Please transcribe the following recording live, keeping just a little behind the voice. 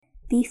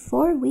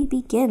Before we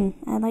begin,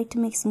 I'd like to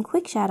make some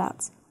quick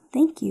shoutouts.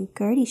 Thank you,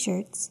 Gertie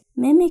Shirts.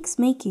 Mimics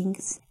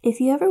Makings.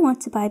 If you ever want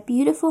to buy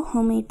beautiful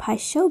homemade pie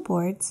show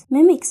boards,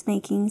 Mimics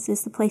Makings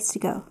is the place to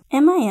go.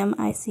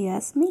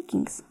 MIMICS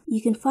Makings.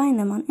 You can find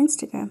them on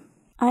Instagram.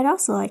 I'd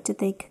also like to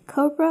thank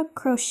Cobra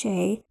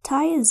Crochet,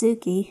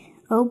 Tayazuki,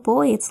 Oh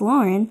Boy It's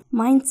Lauren,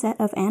 Mindset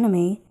of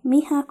Anime,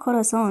 Mija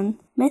Corazon,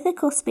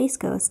 Mythical Space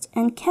Ghost,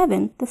 and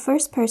Kevin, the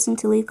first person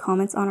to leave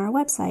comments on our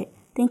website.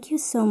 Thank you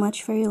so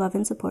much for your love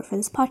and support for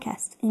this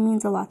podcast. It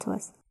means a lot to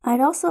us.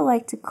 I'd also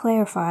like to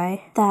clarify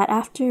that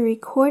after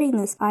recording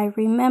this, I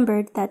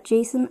remembered that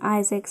Jason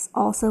Isaacs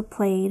also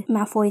played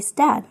Malfoy's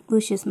dad,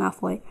 Lucius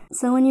Malfoy.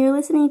 So when you're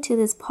listening to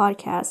this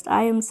podcast,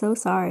 I am so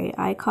sorry.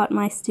 I caught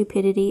my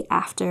stupidity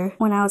after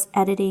when I was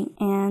editing,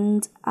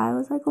 and I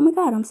was like, oh my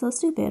god, I'm so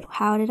stupid.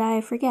 How did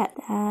I forget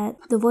that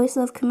the voice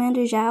of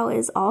Commander Zhao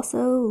is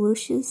also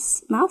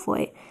Lucius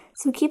Malfoy?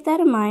 So keep that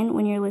in mind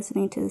when you're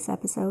listening to this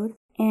episode.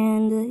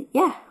 And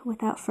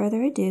without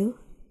further ado,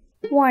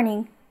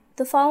 warning.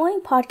 The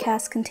following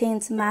podcast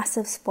contains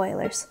massive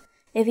spoilers.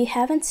 If you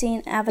haven't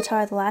seen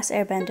Avatar: The Last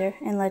Airbender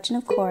and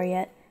Legend of Korra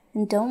yet,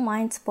 and don't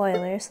mind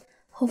spoilers,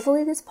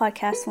 hopefully this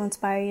podcast will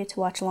inspire you to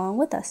watch along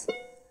with us.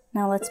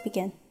 Now let's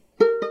begin.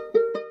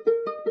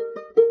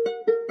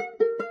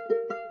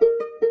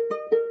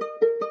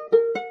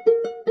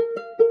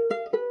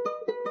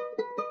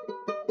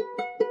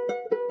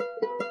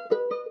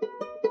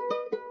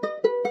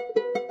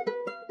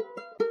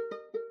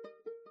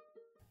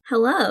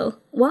 Hello!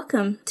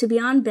 Welcome to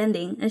Beyond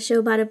Bending, a show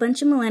about a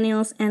bunch of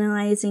millennials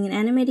analyzing an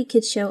animated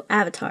kids show,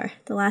 Avatar: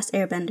 The Last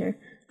Airbender.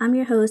 I'm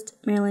your host,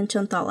 Marilyn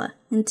Chonthala,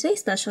 and today's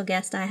special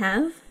guest I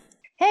have...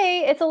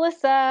 Hey, it's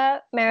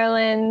Alyssa,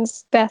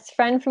 Marilyn's best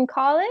friend from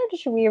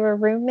college. We were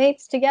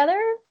roommates together,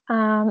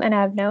 and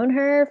I've known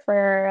her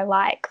for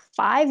like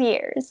 5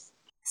 years.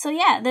 So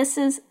this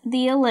is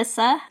the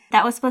Alyssa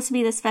that was supposed to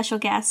be the special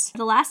guest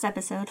the last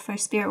episode for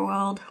Spirit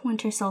World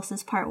Winter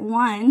Solstice Part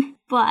 1,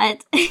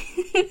 but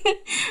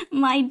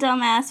my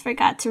dumbass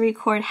forgot to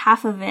record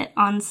half of it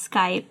on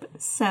Skype,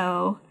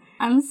 so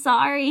I'm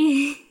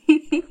sorry.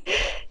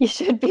 You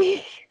should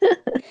be.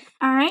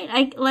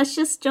 Alright, let's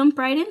just jump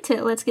right into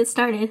it. Let's get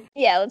started.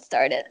 Yeah, let's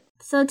start it.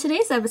 So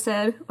today's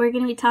episode, we're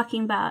going to be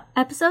talking about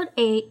Episode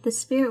 8, The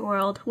Spirit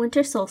World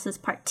Winter Solstice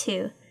Part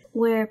 2.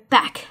 We're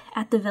back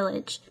at the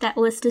village that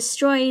was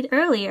destroyed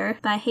earlier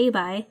by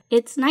Heibai.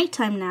 It's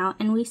nighttime now,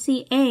 and we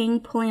see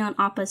Aang pulling on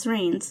Appa's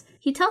reins.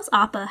 He tells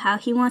Appa how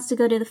he wants to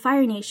go to the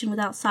Fire Nation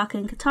without Sokka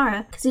and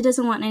Katara because he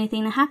doesn't want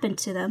anything to happen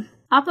to them.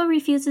 Appa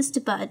refuses to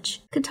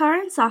budge.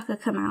 Katara and Sokka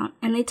come out,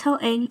 and they tell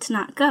Aang to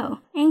not go.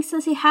 Aang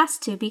says he has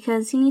to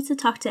because he needs to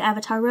talk to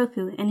Avatar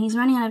Roku, and he's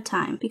running out of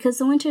time because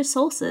the winter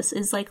solstice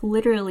is like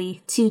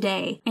literally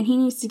today, and he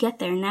needs to get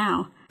there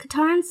now.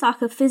 Katara and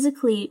Sokka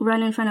physically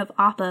run in front of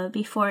Appa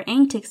before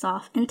Aang takes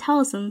off and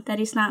tells him that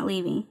he's not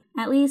leaving,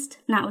 at least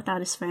not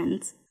without his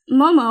friends.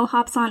 Momo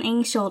hops on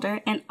Aang's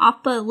shoulder, and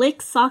Appa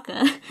licks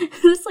Sokka,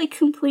 who's like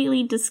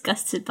completely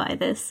disgusted by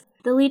this.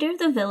 The leader of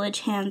the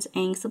village hands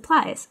Aang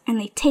supplies, and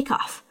they take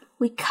off.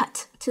 We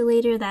cut to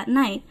later that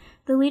night.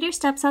 The leader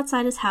steps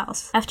outside his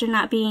house after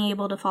not being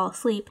able to fall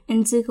asleep,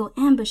 and Zuko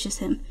ambushes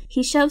him.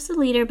 He shoves the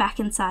leader back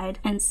inside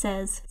and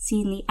says,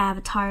 "Seen the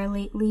Avatar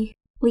lately?"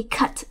 We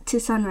cut to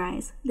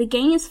sunrise. The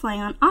gang is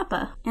flying on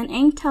Appa, and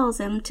Aang tells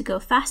him to go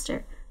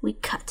faster. We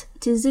cut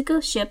to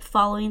Zuko's ship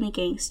following the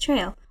gang's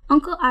trail.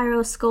 Uncle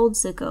Iroh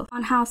scolds Zuko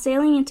on how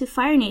sailing into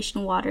Fire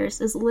Nation waters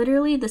is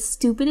literally the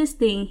stupidest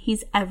thing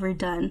he's ever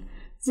done.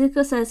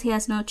 Zuko says he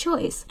has no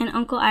choice, and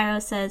Uncle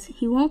Iroh says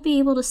he won't be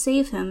able to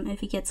save him if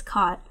he gets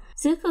caught.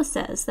 Zuko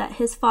says that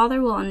his father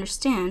will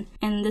understand,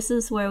 and this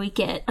is where we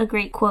get a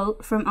great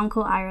quote from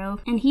Uncle Iroh,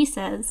 and he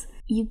says,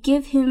 "You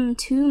give him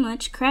too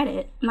much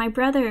credit. My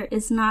brother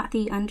is not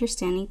the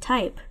understanding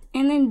type."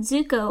 And then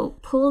Zuko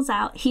pulls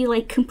out, he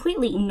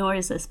completely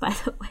ignores this, by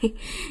the way.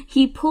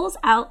 He pulls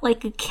out a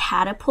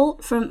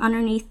catapult from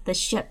underneath the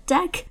ship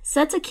deck,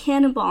 sets a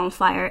cannonball on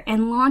fire,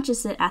 and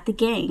launches it at the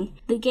gang.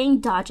 The gang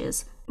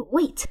dodges. But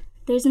wait,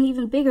 there's an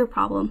even bigger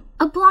problem.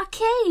 A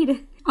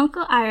blockade!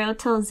 Uncle Iroh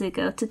tells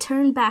Zuko to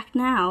turn back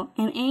now,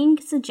 and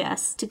Aang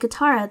suggests to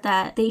Katara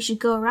that they should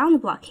go around the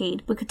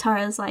blockade, but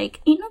Katara's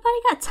like, ain't nobody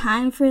got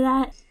time for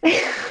that.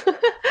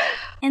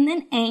 And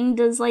then Aang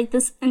does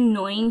this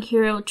annoying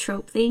hero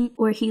trope thing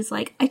where he's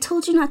like, I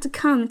told you not to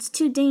come, it's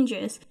too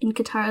dangerous. And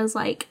Katara's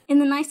like, in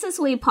the nicest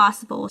way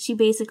possible, she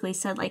basically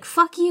said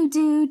fuck you,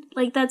 dude.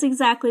 That's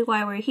exactly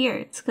why we're here.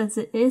 It's because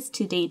it is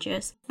too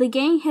dangerous. The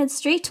gang heads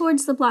straight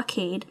towards the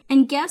blockade,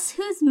 and guess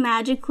who's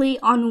magically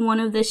on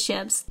one of the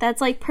ships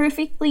that's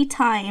perfectly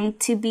timed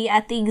to be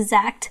at the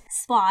exact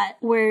spot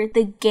where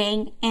the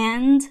gang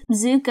and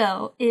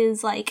Zuko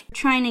is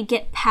trying to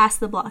get past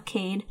the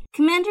blockade?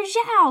 Commander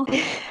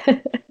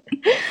Zhao!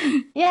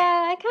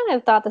 Yeah, I kind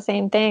of thought the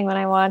same thing when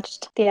I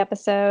watched the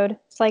episode.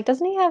 It's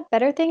doesn't he have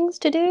better things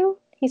to do?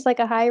 He's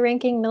a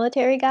high-ranking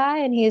military guy,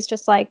 and he's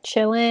just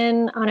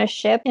chilling on a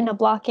ship in a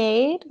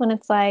blockade when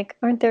it's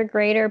aren't there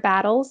greater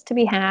battles to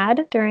be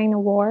had during the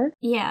war?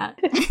 Yeah.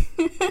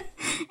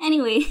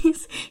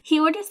 Anyways, he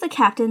orders the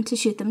captain to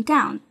shoot them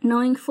down,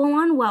 knowing full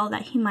on well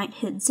that he might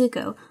hit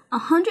Zuko.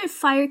 100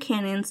 fire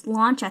cannons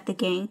launch at the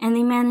gang, and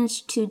they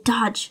manage to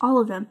dodge all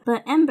of them,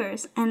 but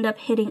embers end up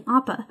hitting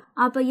Appa.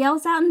 Appa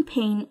yells out in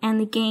pain, and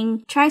the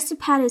gang tries to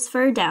pat his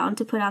fur down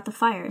to put out the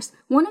fires.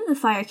 One of the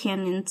fire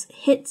cannons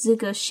hits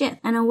Zuko's ship,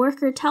 and a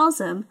worker tells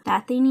them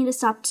that they need to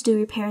stop to do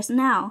repairs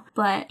now,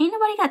 but ain't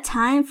nobody got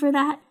time for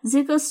that.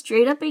 Zuko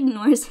straight up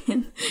ignores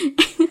him.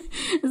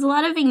 There's a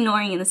lot of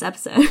ignoring in this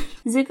episode.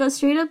 Zuko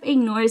straight up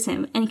ignores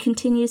him and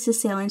continues to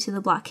sail into the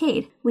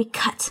blockade. We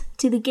cut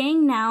to the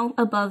gang now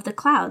above the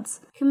clouds.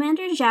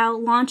 Commander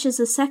Zhao launches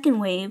a second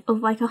wave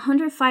of like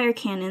 100 fire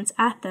cannons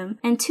at them,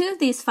 and 2 of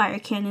these fire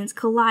cannons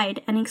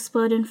collide and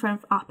explode in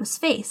front of Appa's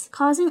face,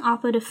 causing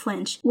Appa to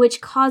flinch,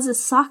 which causes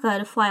Sokka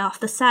to fly off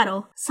the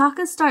saddle.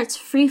 Sokka starts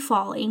free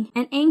falling,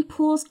 and Aang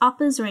pulls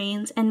Appa's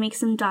reins and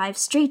makes him dive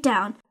straight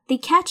down. They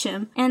catch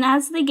him, and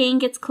as the gang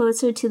gets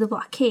closer to the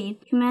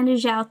blockade, Commander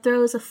Zhao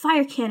throws a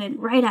fire cannon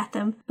right at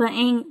them, but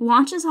Aang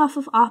launches off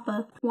of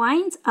Appa,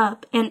 winds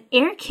up, and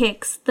air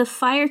kicks the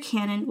fire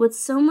cannon with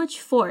so much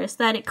force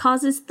that it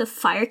causes the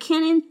fire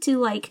cannon to,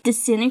 like,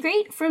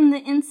 disintegrate from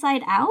the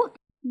inside out.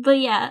 But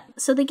yeah,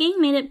 so the gang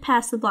made it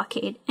past the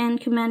blockade,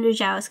 and Commander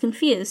Zhao is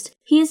confused.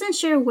 He isn't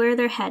sure where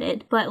they're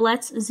headed, but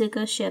lets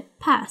Zuko's ship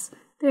pass.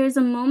 There's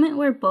a moment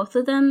where both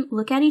of them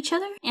look at each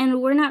other,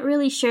 and we're not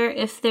really sure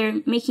if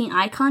they're making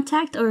eye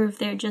contact or if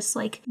they're just,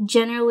 like,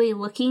 generally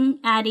looking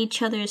at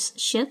each other's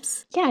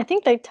ships. Yeah, I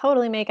think they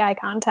totally make eye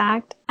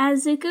contact.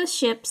 As Zuko's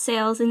ship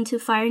sails into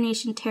Fire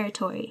Nation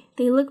territory,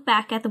 they look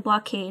back at the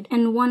blockade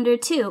and wonder,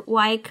 too,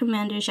 why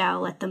Commander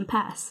Zhao let them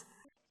pass.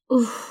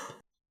 Oof.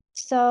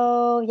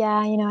 So, yeah,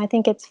 I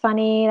think it's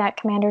funny that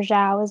Commander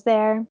Zhao is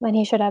there when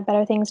he should have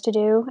better things to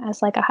do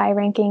as, like, a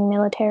high-ranking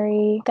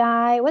military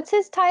guy. What's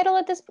his title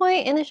at this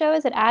point in the show?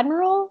 Is it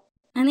Admiral?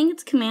 I think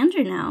it's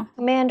Commander now.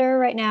 Commander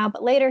right now,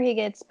 but later he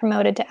gets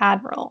promoted to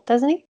Admiral,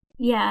 doesn't he?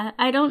 Yeah,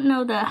 I don't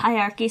know the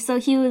hierarchy. So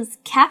he was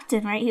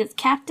Captain, right? He was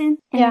Captain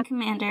and then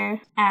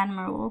Commander,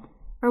 Admiral.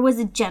 Or was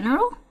it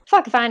General?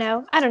 Fuck if I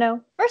know. I don't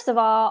know. First of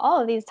all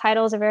of these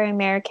titles are very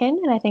American,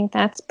 and I think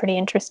that's pretty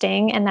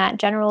interesting. And that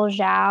General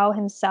Zhao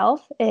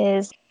himself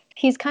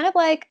he's kind of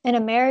like an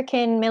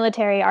American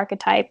military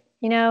archetype,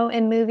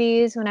 in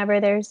movies, whenever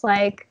there's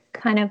like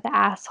kind of the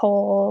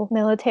asshole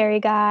military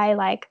guy.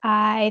 Like,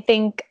 I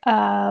think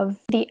of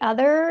the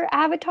other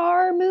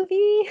Avatar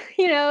movie,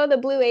 the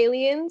Blue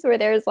Aliens, where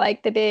there's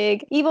like the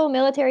big evil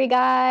military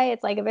guy.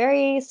 It's like a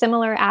very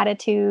similar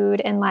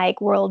attitude and like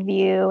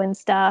worldview and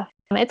stuff.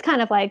 It's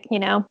kind of like,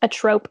 a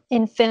trope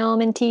in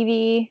film and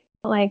TV,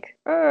 like,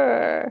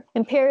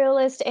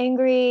 imperialist,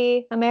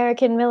 angry,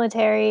 American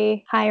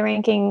military,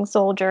 high-ranking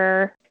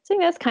soldier. I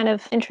think that's kind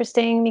of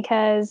interesting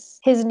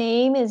because his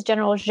name is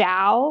General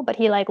Zhao, but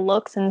he, like,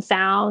 looks and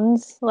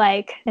sounds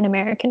like an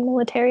American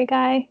military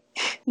guy.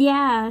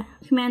 Yeah,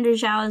 Commander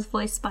Zhao is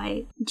voiced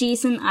by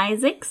Jason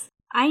Isaacs.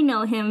 I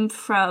know him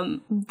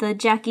from the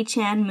Jackie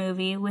Chan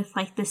movie with,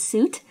 like, the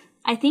suit.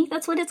 I think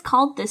that's what it's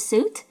called, the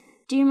suit.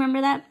 Do you remember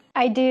that?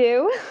 I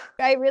do.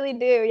 I really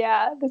do.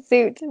 Yeah. The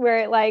suit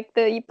where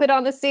you put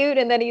on the suit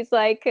and then he's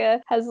like,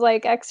 has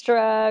like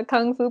extra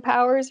kung fu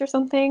powers or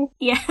something.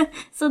 Yeah.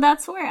 So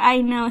that's where I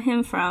know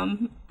him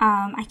from.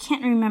 I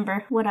can't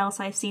remember what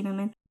else I've seen him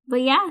in. But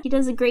yeah, he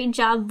does a great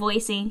job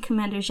voicing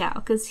Commander Zhao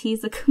because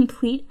he's a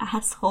complete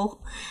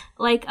asshole.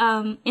 Like,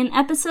 in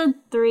episode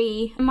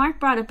 3, Mark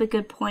brought up a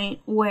good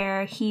point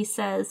where he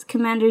says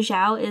Commander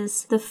Zhao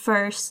is the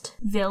first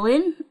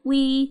villain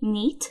we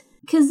meet.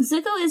 Because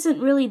Zuko isn't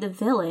really the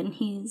villain,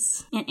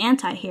 he's an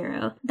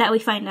anti-hero that we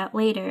find out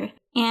later.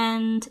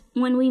 And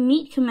when we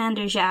meet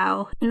Commander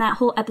Zhao in that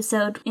whole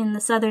episode in the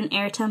Southern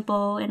Air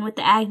Temple and with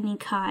the Agni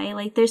Kai,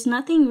 like, there's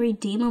nothing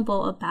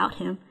redeemable about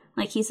him.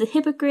 Like, he's a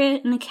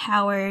hypocrite and a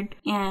coward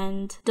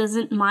and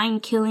doesn't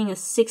mind killing a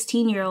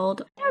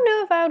 16-year-old. I don't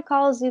know if I would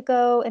call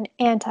Zuko an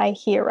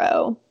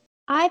anti-hero.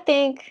 I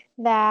think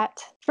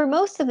that for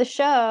most of the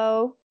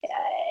show,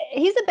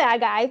 he's a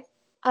bad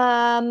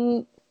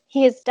guy.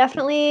 He is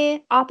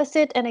definitely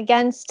opposite and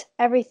against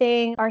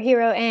everything our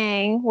hero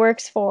Aang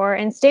works for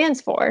and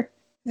stands for.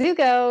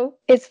 Zuko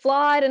is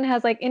flawed and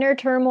has like inner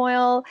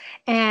turmoil,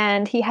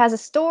 and he has a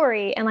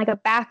story and like a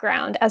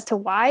background as to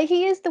why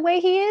he is the way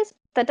he is.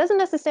 That doesn't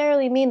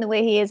necessarily mean the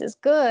way he is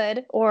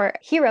good or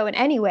hero in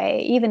any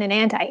way, even an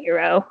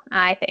anti-hero,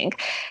 I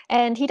think.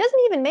 And he doesn't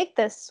even make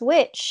the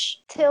switch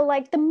till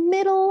like the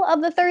middle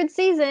of the 3rd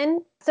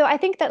season. So I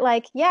think that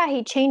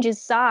he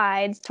changes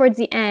sides towards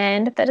the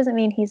end. That doesn't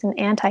mean he's an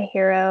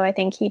anti-hero. I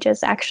think he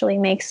just actually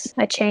makes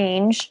a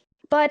change.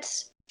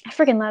 But I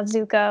freaking love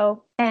Zuko.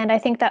 And I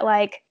think that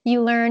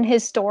you learn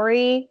his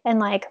story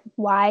and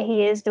why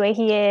he is the way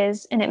he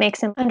is. And it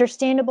makes him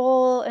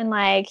understandable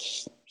and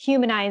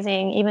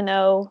humanizing, even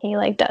though he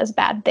does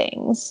bad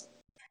things.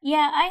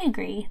 Yeah, I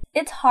agree.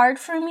 It's hard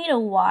for me to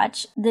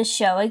watch this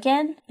show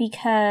again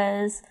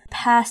because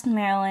past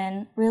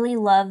Marilyn really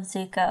loved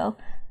Zuko.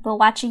 But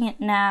watching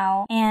it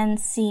now and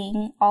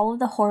seeing all of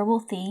the horrible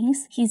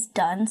things he's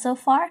done so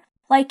far,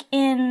 Like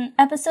in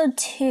episode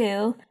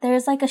 2,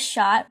 there's like a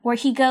shot where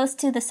he goes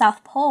to the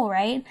South Pole,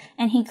 right?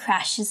 And he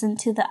crashes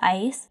into the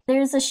ice.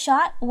 There's a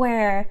shot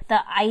where the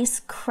ice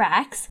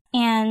cracks,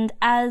 and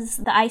as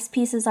the ice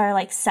pieces are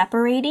like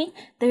separating,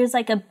 there's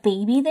like a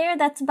baby there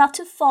that's about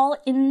to fall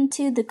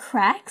into the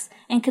cracks,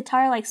 and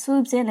Katara like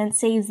swoops in and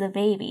saves the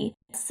baby.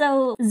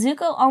 So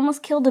Zuko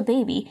almost killed a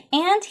baby,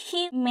 and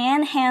he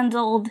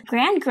manhandled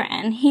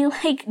Gran. He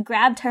like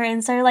grabbed her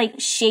and started like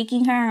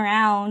shaking her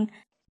around.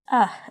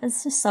 Ugh,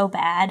 it's just so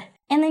bad.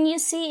 And then you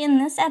see in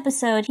this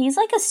episode, he's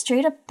like a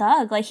straight up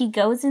thug. Like he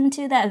goes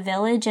into that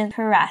village and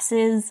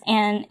harasses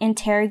and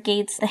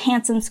interrogates the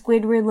handsome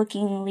Squidward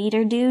looking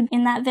leader dude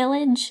in that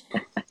village.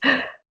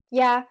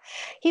 Yeah,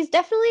 he's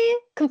definitely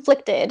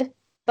conflicted,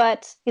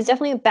 but he's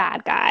definitely a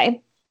bad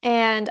guy.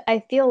 And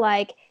I feel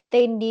like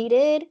they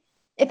needed,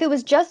 if it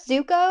was just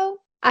Zuko,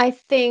 I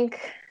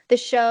think the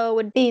show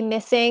would be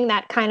missing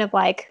that kind of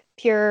like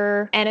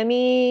pure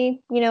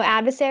enemy,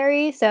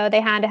 adversary. So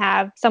they had to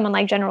have someone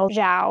like General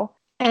Zhao.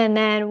 And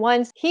then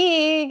once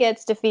he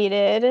gets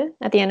defeated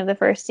at the end of the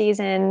first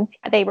season,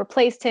 they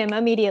replaced him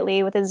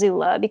immediately with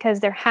Azula, because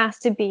there has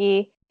to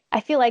be,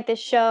 I feel like this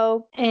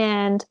show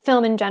and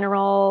film in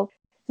general,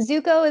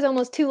 Zuko is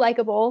almost too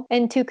likable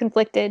and too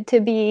conflicted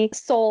to be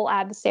sole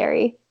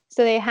adversary.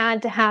 So they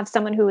had to have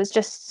someone who was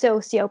just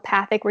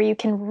sociopathic, where you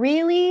can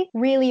really,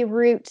 really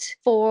root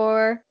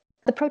for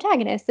the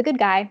protagonist, the good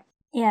guy.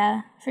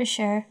 Yeah, for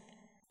sure.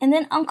 And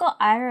then Uncle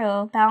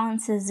Iroh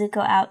balances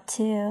Zuko out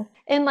too.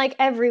 In like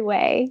every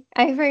way.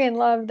 I freaking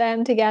love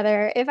them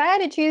together. If I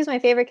had to choose my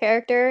favorite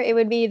character, it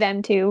would be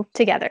them two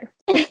together.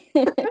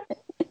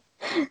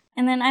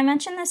 And then I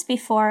mentioned this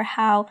before,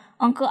 how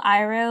Uncle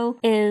Iroh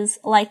is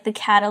like the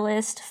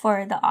catalyst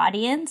for the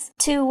audience,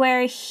 to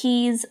where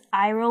he's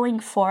eye-rolling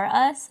for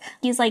us.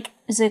 He's like,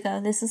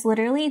 Zuko, this is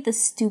literally the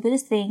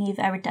stupidest thing you've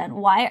ever done.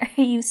 Why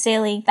are you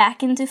sailing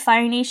back into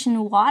Fire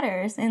Nation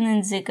waters? And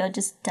then Zuko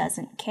just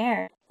doesn't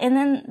care. And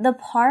then the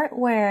part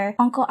where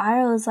Uncle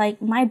Iroh is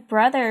like, my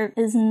brother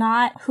is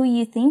not who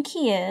you think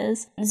he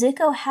is.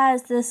 Zuko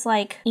has this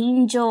like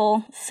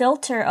angel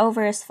filter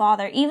over his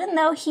father. Even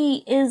though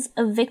he is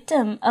a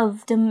victim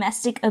of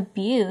domestic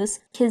abuse,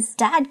 his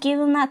dad gave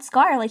him that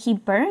scar. Like he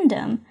burned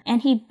him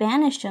and he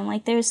banished him.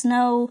 Like there's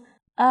no,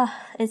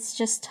 it's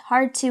just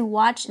hard to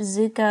watch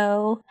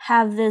Zuko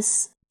have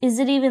this. Is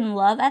it even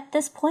love at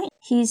this point?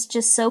 He's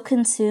just so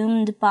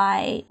consumed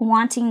by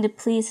wanting to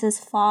please his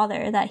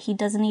father that he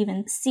doesn't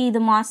even see the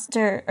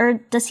monster. Or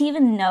does he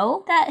even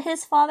know that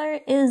his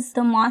father is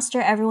the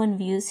monster everyone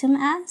views him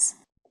as?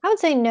 I would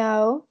say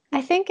no.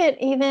 I think it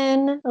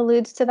even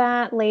alludes to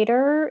that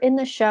later in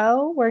the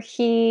show, where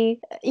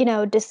he,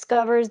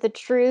 discovers the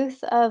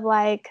truth of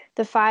like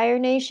the Fire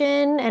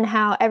Nation and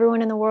how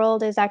everyone in the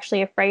world is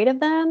actually afraid of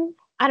them.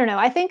 I don't know.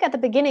 I think at the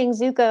beginning,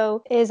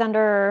 Zuko is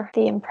under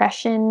the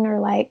impression, or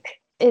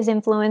like is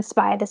influenced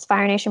by this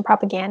Fire Nation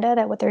propaganda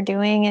that what they're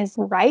doing is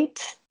right,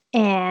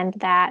 and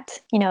that,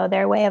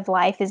 their way of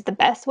life is the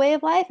best way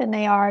of life, and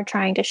they are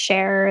trying to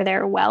share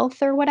their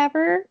wealth or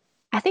whatever.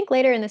 I think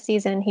later in the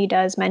season, he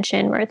does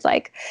mention where it's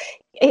like,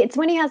 it's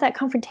when he has that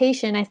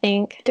confrontation, I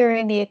think,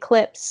 during the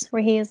eclipse,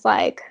 where he is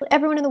like,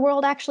 everyone in the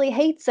world actually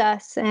hates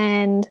us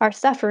and are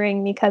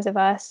suffering because of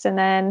us. And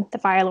then the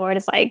Fire Lord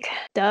is like,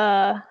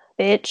 duh,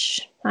 bitch,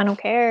 I don't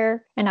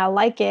care, and I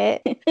like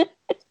it.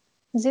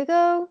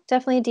 Zuko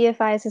definitely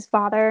deifies his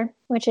father,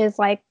 which is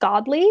like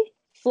godly,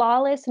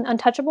 flawless, and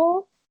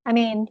untouchable. I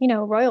mean,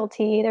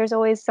 royalty, there's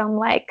always some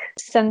like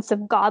sense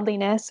of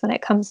godliness when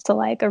it comes to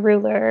like a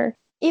ruler,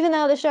 even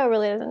though the show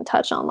really doesn't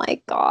touch on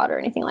like God or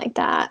anything like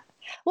that.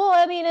 Well,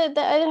 I mean, it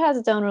has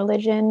its own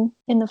religion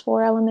in the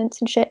 4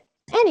 elements and shit.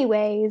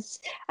 Anyways,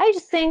 I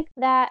just think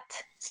that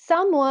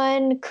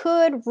someone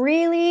could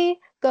really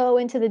go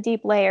into the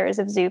deep layers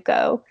of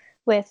Zuko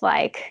with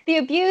like the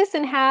abuse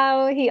and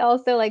how he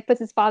also like puts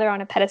his father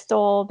on a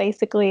pedestal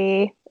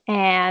basically,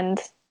 and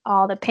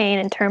all the pain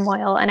and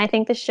turmoil. And I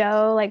think the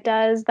show like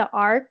does the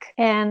arc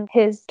and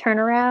his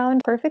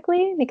turnaround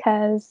perfectly,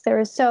 because there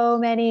were so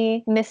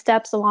many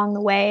missteps along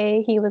the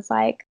way. He was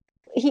like,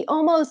 he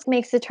almost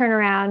makes the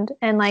turnaround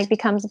and like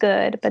becomes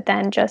good, but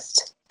then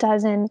just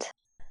doesn't.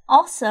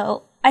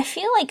 Also, I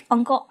feel like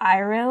Uncle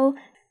Iroh,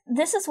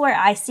 this is where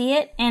I see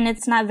it, and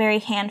it's not very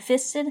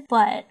hand-fisted,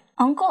 but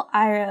Uncle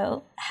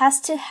Iroh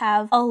has to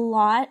have a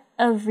lot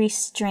of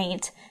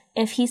restraint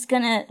if he's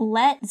gonna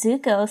let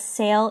Zuko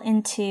sail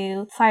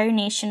into Fire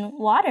Nation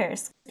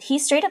waters. He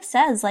straight up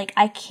says, like,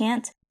 I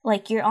can't,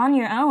 like, you're on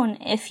your own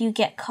if you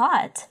get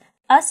caught.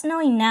 Us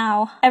knowing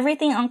now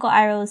everything Uncle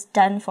Iroh's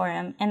done for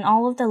him and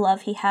all of the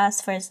love he has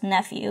for his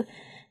nephew,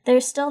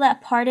 there's still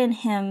that part in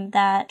him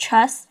that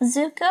trusts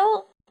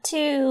Zuko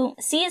to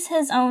seize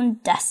his own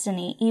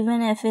destiny,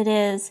 even if it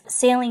is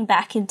sailing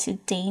back into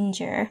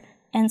danger.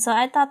 And so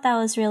I thought that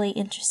was really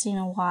interesting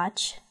to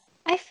watch.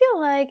 I feel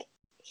like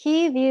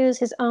he views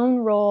his own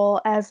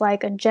role as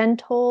like a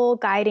gentle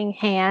guiding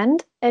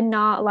hand and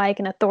not like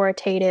an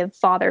authoritative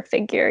father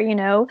figure,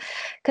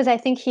 because I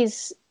think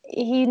he's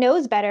he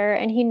knows better,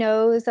 and he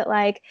knows that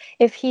like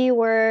if he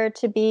were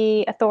to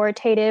be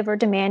authoritative or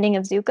demanding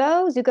of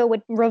Zuko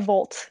would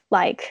revolt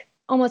like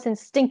almost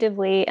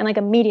instinctively and like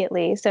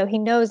immediately. So he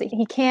knows that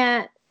he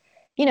can't,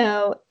 you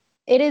know,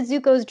 it is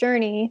Zuko's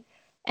journey,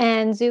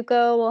 and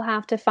Zuko will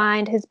have to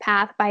find his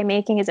path by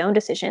making his own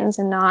decisions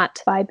and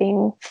not by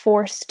being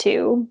forced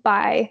to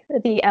by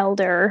the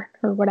elder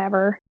or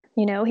whatever.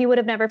 You know, he would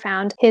have never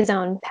found his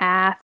own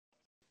path.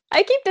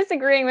 I keep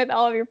disagreeing with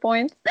all of your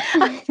points.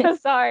 I'm so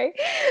sorry.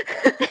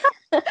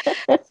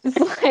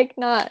 It's like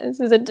not, this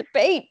is a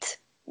debate.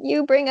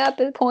 You bring up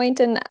a point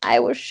and I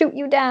will shoot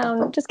you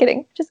down. Just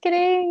kidding. Just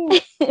kidding.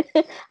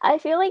 I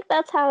feel like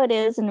that's how it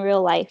is in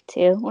real life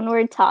too. When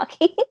we're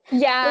talking,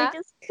 Yeah.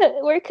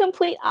 we're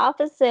complete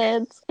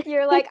opposites.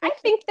 You're like, I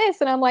think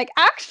this, and I'm like,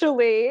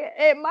 actually,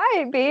 it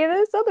might be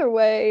this other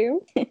way.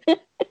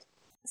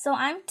 So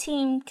I'm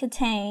Team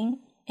Katang,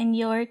 and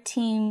you're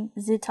Team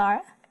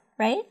Zutara,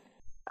 right?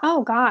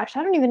 Oh gosh,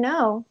 I don't even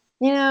know.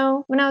 You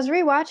know, when I was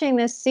rewatching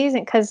this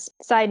season, because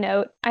side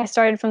note, I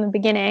started from the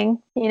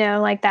beginning, you know,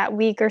 like that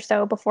week or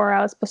so before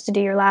I was supposed to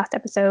do your last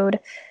episode.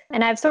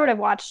 And I've sort of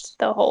watched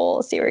the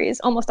whole series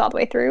almost all the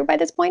way through by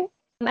this point.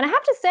 And I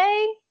have to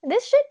say,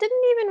 this shit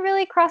didn't even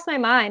really cross my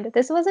mind.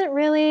 This wasn't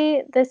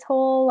really this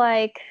whole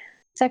like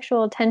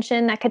sexual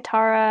tension that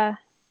Katara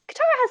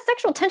has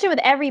sexual tension with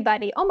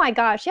everybody. Oh my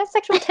gosh, she has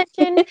sexual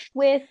tension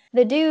with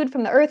the dude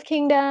from the Earth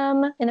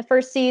Kingdom in the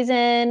first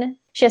season.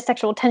 She has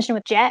sexual tension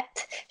with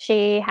Jet.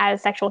 She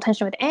has sexual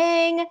tension with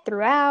Aang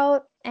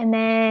throughout. And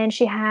then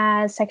she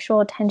has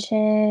sexual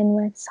tension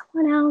with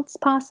someone else,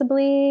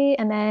 possibly.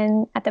 And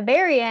then at the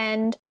very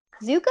end,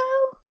 Zuko?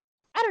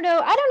 I don't know.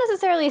 I don't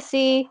necessarily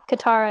see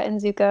Katara and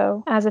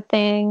Zuko as a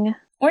thing.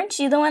 Weren't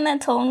you the one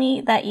that told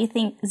me that you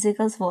think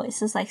Zuko's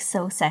voice is like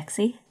so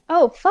sexy?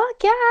 Oh,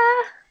 fuck yeah.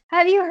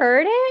 Have you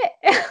heard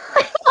it?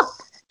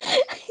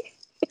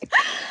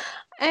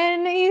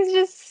 And he's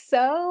just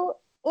so,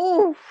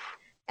 oof.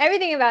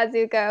 Everything about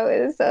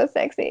Zuko is so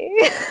sexy.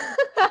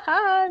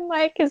 And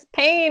like his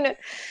pain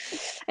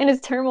and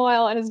his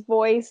turmoil and his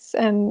voice,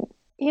 and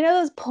you know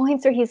those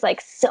points where he's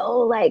like so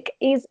like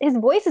his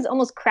voice is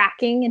almost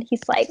cracking and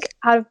he's like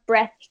out of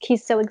breath.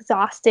 He's so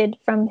exhausted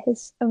from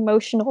his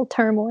emotional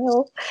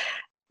turmoil.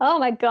 Oh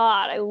my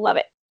god, I love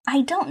it.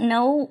 I don't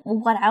know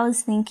what I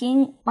was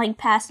thinking, like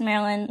past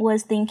Marilyn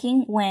was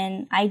thinking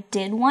when I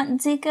did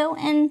want Zuko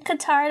and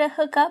Katara to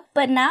hook up,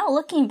 but now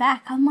looking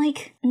back, I'm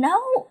like,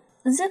 no,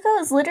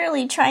 Zuko is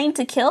literally trying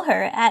to kill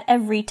her at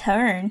every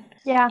turn.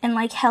 Yeah. And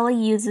like Hela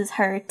uses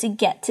her to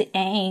get to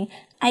Aang.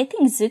 I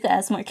think Zuko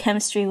has more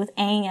chemistry with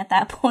Aang at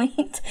that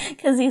point,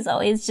 because he's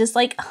always just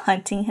like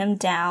hunting him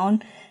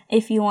down.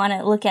 If you want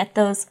to look at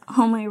those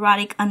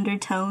homoerotic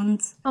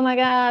undertones. Oh my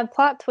god,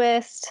 plot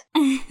twist.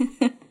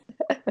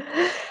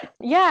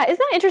 Yeah, isn't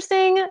that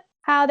interesting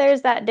how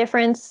there's that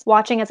difference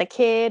watching as a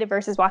kid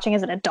versus watching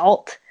as an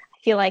adult? I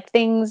feel like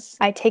things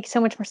I take so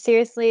much more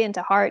seriously and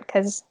to heart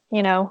because,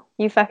 you know,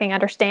 you fucking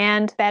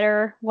understand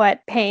better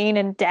what pain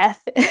and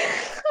death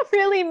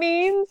really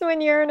means when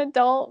you're an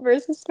adult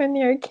versus when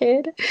you're a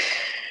kid.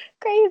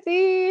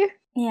 Crazy.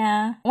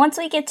 Yeah. Once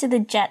we get to the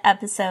Jet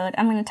episode,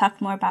 I'm going to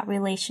talk more about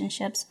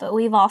relationships, but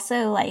we've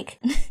also, like,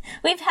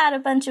 we've had a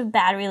bunch of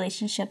bad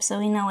relationships, so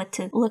we know what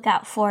to look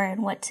out for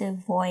and what to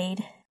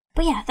avoid.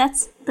 But yeah,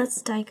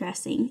 that's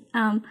digressing.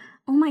 Oh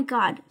my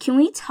god, can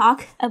we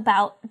talk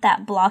about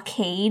that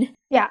blockade?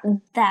 Yeah.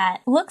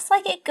 That looks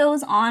like it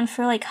goes on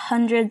for, like,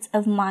 hundreds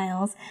of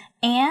miles,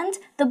 and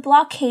the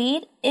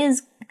blockade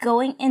is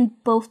going in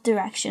both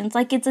directions.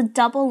 Like, it's a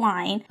double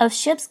line of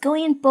ships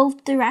going in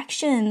both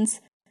directions.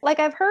 Like,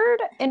 I've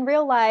heard in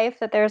real life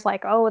that there's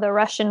like, oh, the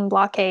Russian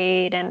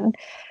blockade, and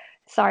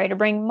sorry to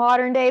bring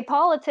modern day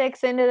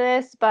politics into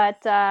this,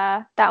 but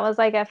that was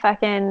like a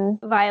fucking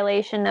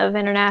violation of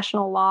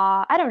international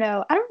law. I don't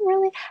know.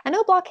 I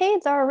know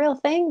blockades are a real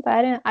thing,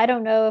 but I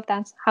don't know if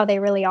that's how they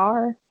really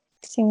are.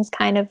 It seems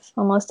kind of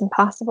almost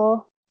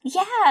impossible.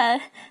 Yeah,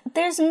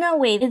 there's no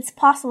way it's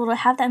possible to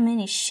have that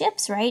many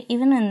ships, right?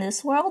 Even in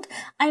this world.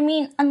 I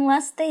mean,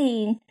 unless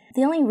the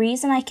only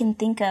reason I can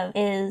think of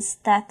is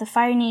that the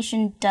Fire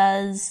Nation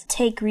does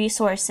take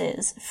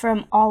resources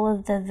from all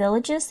of the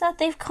villages that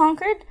they've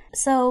conquered.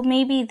 So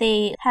maybe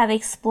they have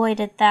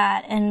exploited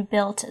that and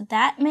built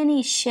that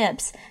many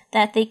ships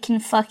that they can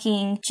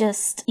fucking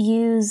just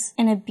use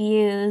and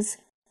abuse.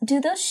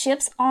 Do those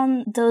ships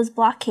on those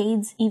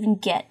blockades even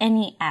get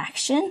any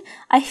action?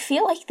 I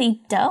feel like they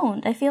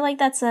don't. I feel like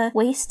that's a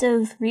waste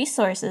of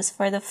resources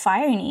for the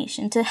Fire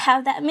Nation to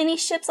have that many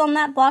ships on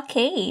that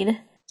blockade.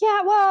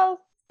 Yeah,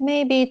 well,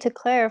 maybe to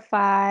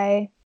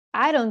clarify,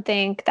 I don't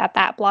think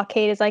that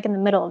blockade is like in the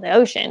middle of the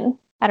ocean.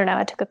 I don't know,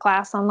 I took a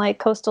class on like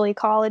coastal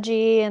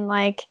ecology and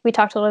like we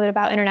talked a little bit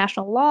about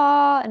international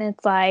law, and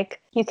it's like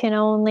you can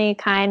only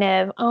kind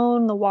of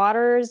own the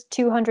waters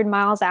 200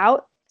 miles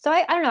out. So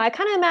I don't know, I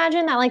kind of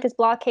imagine that like this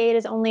blockade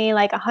is only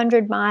like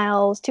 100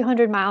 miles,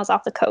 200 miles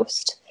off the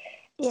coast.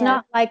 It's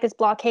not like this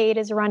blockade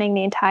is running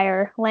the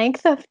entire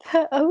length of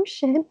the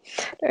ocean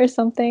or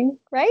something,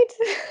 right?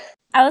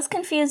 I was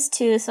confused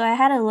too, so I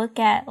had to look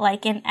at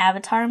like an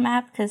avatar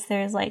map because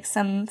there's like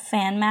some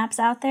fan maps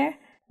out there.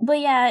 But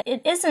yeah,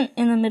 it isn't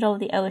in the middle of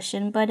the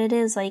ocean, but it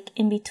is like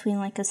in between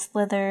like a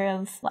slither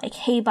of like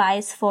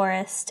Heibai's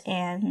forest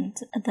and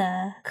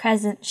the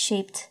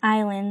crescent-shaped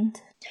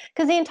island.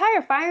 Because the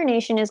entire Fire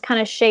Nation is kind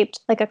of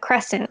shaped like a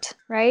crescent,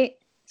 right?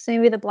 So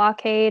maybe the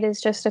blockade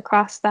is just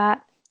across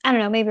that. I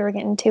don't know, maybe we're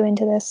getting too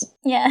into this.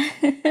 Yeah.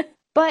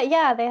 But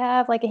yeah, they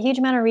have like a huge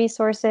amount of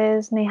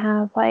resources and they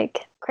have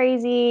like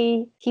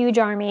crazy huge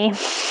army.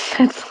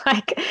 It's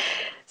like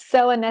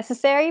so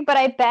unnecessary, but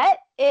I bet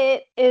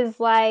it is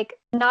like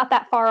not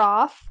that far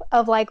off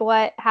of like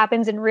what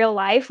happens in real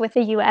life with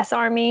the US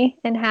Army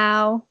and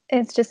how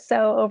it's just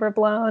so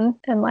overblown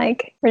and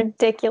like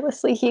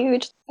ridiculously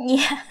huge.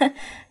 Yeah.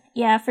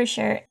 Yeah, for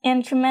sure.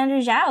 And Commander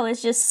Zhao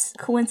is just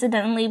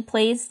coincidentally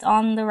placed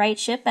on the right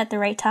ship at the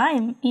right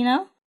time, you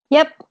know?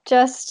 Yep,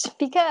 just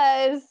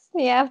because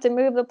you have to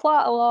move the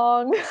plot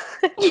along.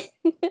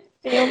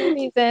 The only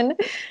reason.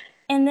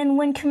 And then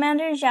when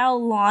Commander Zhao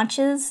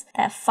launches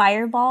that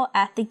fireball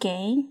at the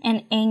gang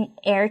and Aang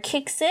air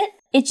kicks it,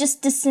 it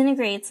just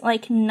disintegrates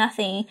like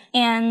nothing.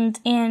 And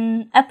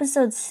in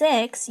episode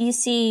 6, you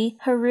see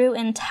Haru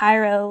and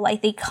Tyro,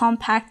 like they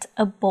compact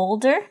a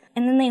boulder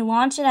and then they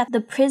launch it at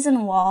the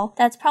prison wall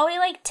that's probably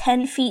like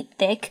 10 feet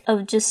thick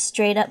of just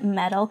straight up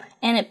metal,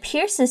 and it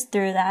pierces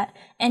through that,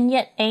 and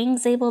yet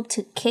Aang's able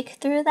to kick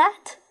through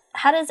that?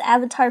 How does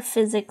Avatar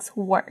physics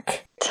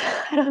work?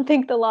 I don't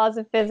think the laws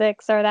of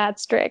physics are that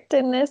strict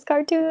in this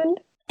cartoon.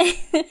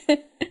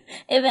 If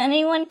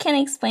anyone can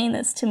explain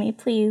this to me,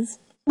 please.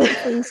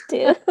 Please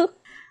do.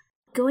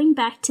 Going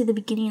back to the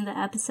beginning of the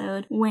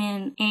episode,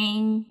 when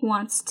Aang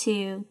wants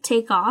to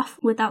take off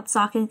without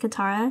Sokka and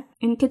Katara,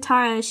 in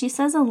Katara, she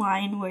says a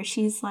line where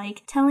she's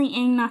like telling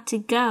Aang not to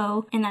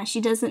go and that she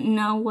doesn't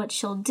know what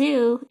she'll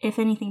do if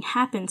anything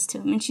happens to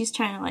him. And she's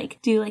trying to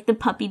like do like the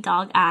puppy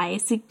dog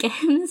eyes to get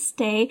him to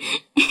stay.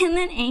 And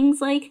then Aang's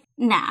like,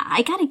 nah,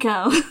 I gotta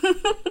go.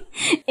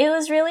 It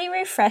was really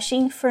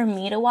refreshing for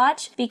me to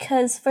watch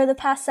because for the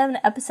past 7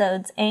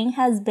 episodes, Aang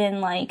has been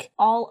like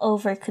all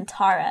over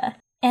Katara.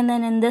 And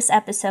then in this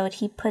episode,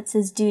 he puts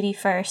his duty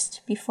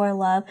first before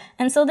love.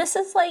 And so this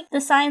is like,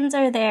 the signs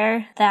are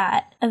there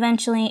that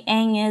eventually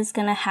Aang is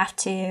gonna have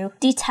to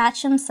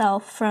detach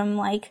himself from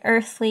like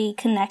earthly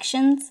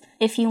connections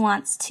if he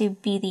wants to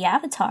be the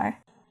Avatar.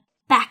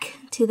 Back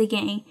to the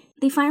gang.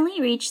 They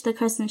finally reach the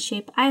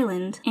crescent-shaped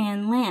island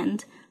and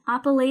land.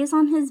 Appa lays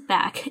on his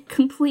back,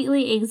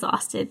 completely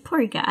exhausted.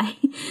 Poor guy.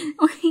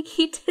 Like,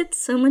 he did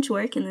so much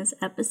work in this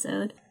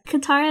episode.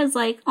 Katara's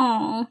like,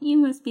 "Aw, you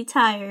must be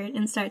tired,"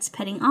 and starts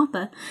petting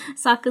Appa.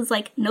 Sokka's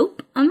like,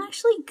 "Nope, I'm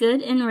actually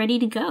good and ready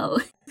to go."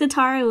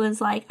 Katara was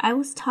like, "I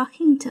was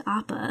talking to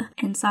Appa,"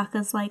 and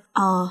Sokka's like,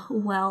 "Oh,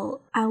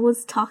 well, I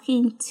was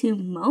talking to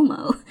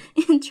Momo,"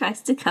 and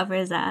tries to cover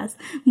his ass,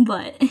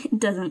 but it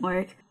doesn't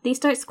work. They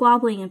start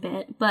squabbling a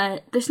bit,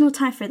 but there's no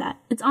time for that.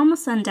 It's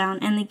almost sundown,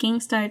 and the gang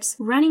starts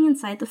running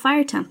inside the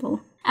fire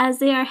temple. As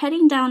they are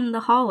heading down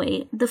the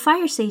hallway, the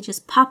fire sages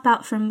pop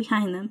out from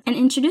behind them and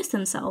introduce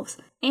themselves.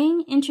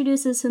 Aang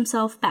introduces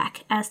himself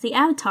back as the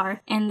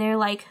Avatar, and they're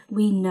like,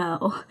 "We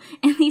know."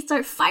 And they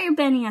start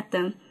firebending at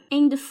them.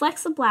 Aang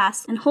deflects a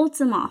blast and holds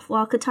them off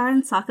while Katara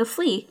and Sokka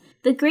flee.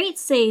 The Great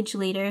Sage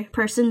leader,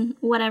 person,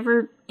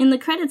 whatever, in the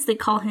credits they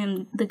call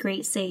him the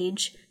Great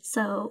Sage,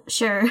 so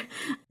sure.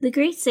 The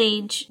Great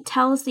Sage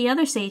tells the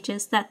other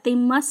sages that they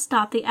must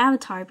stop the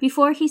Avatar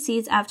before he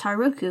sees Avatar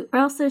Roku, or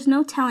else there's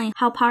no telling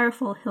how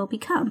powerful he'll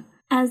become.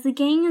 As the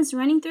gang is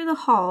running through the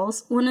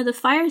halls, one of the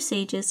fire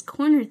sages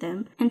corner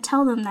them and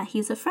tell them that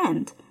he's a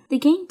friend. The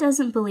gang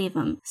doesn't believe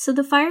him, so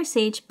the fire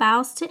sage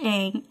bows to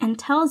Aang and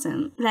tells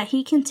him that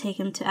he can take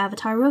him to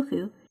Avatar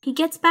Roku. He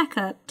gets back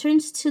up,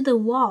 turns to the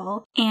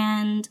wall,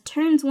 and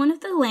turns one of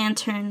the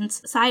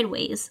lanterns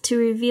sideways to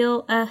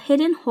reveal a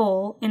hidden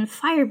hole and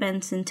fire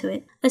bends into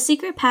it. A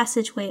secret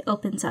passageway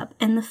opens up,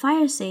 and the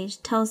fire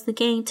sage tells the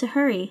gang to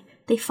hurry.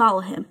 They follow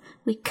him.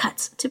 We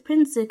cut to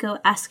Prince Zuko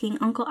asking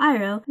Uncle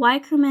Iroh why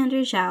Commander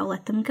Zhao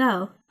let them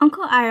go.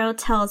 Uncle Iroh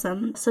tells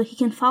him so he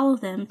can follow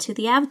them to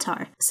the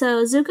Avatar.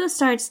 So Zuko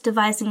starts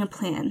devising a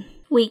plan.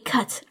 We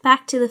cut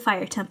back to the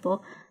fire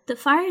temple. The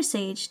fire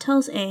sage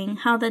tells Aang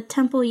how the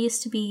temple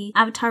used to be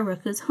Avatar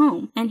Roku's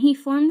home, and he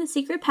formed the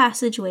secret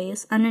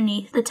passageways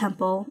underneath the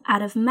temple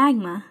out of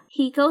magma.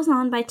 He goes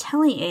on by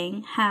telling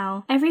Aang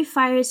how every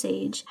fire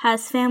sage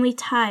has family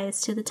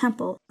ties to the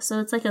temple, so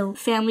it's like a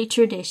family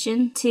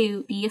tradition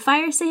to be a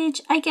fire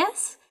sage, I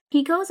guess.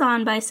 He goes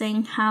on by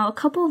saying how a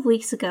couple of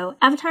weeks ago,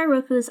 Avatar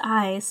Roku's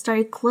eyes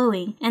started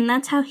glowing, and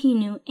that's how he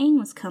knew Aang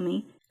was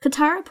coming.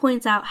 Katara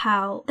points out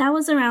how that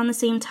was around the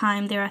same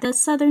time they were at the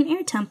Southern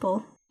Air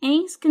Temple.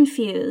 Aang's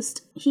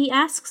confused. He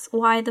asks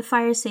why the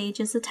fire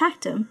sages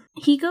attacked him.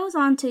 He goes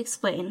on to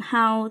explain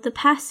how the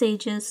past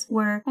sages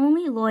were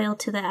only loyal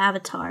to the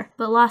Avatar,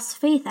 but lost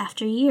faith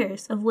after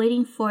years of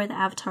waiting for the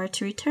Avatar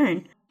to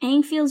return.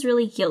 Aang feels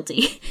really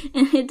guilty,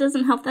 and it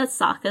doesn't help that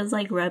Sokka's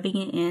like rubbing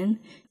it in.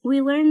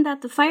 We learn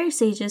that the Fire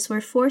Sages were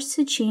forced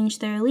to change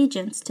their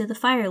allegiance to the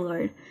Fire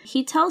Lord.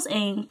 He tells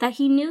Aang that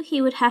he knew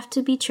he would have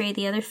to betray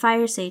the other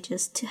Fire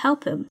Sages to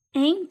help him.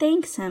 Aang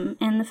thanks him,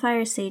 and the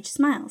Fire Sage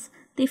smiles.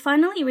 They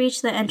finally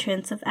reach the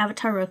entrance of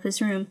Avatar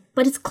Roku's room,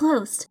 but it's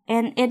closed.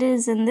 And it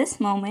is in this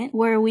moment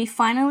where we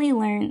finally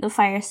learn the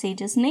Fire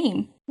Sage's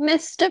name.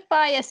 Mr.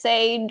 Fire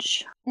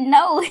Sage.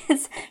 No,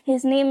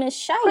 his name is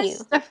Shayu.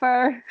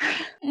 Christopher.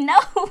 No.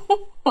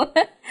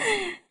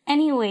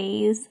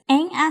 Anyways,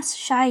 Aang asks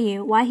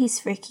Shayu why he's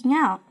freaking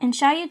out, and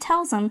Shayu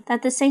tells him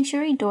that the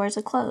sanctuary doors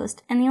are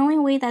closed, and the only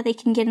way that they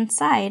can get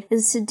inside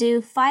is to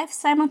do 5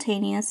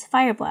 simultaneous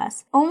fire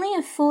blasts. Only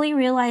a fully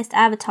realized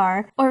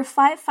avatar or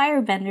 5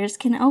 firebenders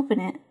can open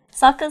it.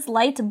 Sokka's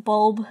light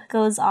bulb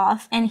goes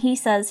off, and he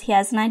says he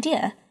has an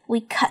idea.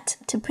 We cut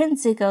to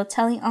Prince Zuko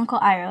telling Uncle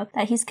Iroh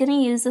that he's gonna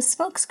use the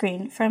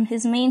smokescreen from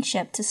his main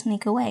ship to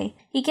sneak away.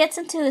 He gets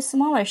into a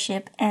smaller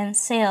ship and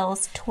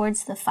sails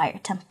towards the fire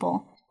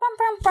temple.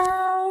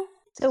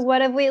 So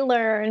what have we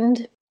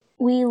learned?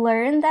 We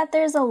learned that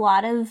there's a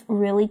lot of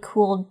really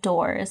cool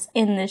doors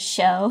in this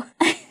show.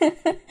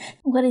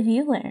 What have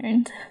you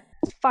learned?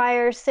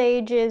 Fire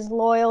Sage's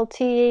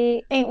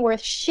loyalty ain't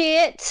worth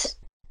shit.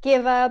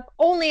 Give up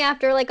only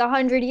after like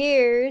 100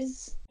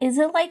 years. Is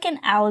it like an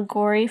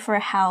allegory for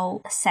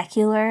how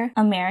secular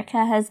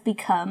America has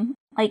become?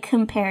 Like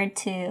compared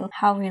to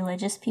how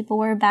religious people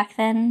were back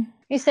then?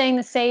 You're saying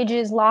the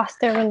sages lost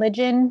their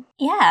religion?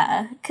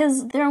 Yeah,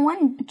 because their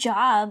one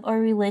job or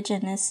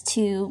religion is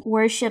to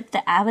worship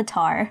the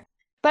Avatar.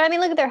 But I mean,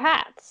 look at their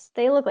hats.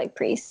 They look like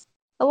priests.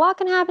 A lot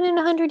can happen in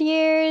 100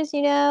 years,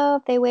 you know,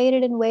 if they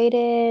waited and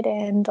waited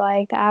and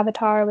like the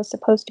Avatar was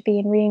supposed to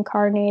be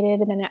reincarnated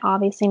and then it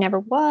obviously never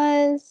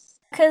was.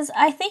 Because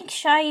I think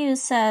Shayu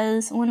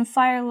says when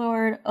Fire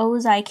Lord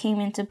Ozai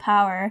came into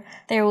power,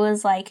 there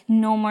was like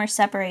no more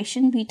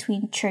separation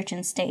between church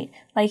and state.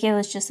 Like it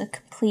was just a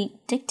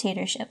complete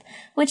dictatorship.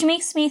 Which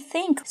makes me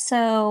think,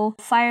 so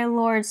Fire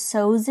Lord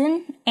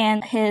Sozin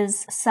and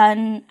his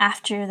son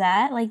after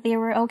that, like they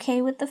were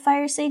okay with the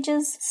Fire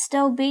Sages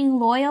still being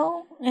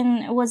loyal?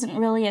 And it wasn't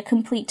really a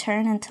complete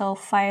turn until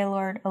Fire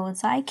Lord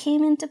Ozai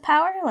came into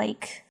power?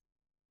 Like...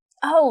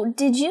 Oh,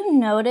 did you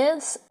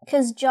notice?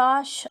 Because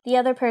Josh, the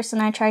other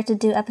person I tried to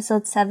do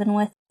episode 7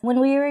 with,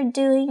 when we were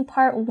doing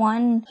part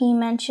 1, he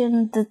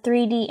mentioned the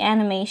 3D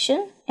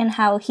animation and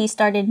how he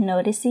started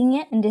noticing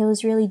it and it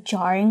was really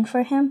jarring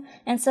for him.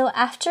 And so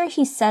after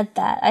he said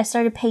that, I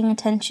started paying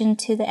attention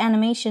to the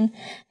animation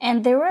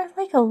and there were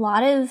like a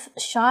lot of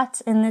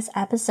shots in this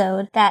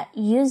episode that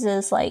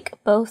uses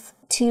like both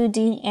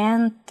 2D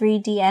and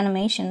 3D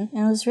animation.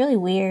 And it was really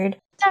weird.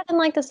 That in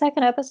like the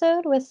second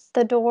episode with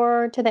the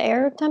door to the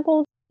air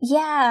temple?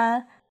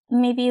 Yeah,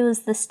 maybe it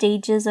was the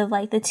stages of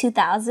like the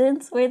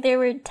 2000s where they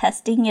were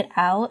testing it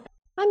out.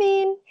 I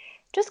mean,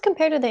 just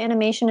compared to the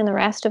animation in the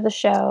rest of the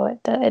show,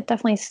 it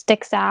definitely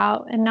sticks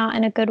out and not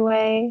in a good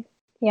way.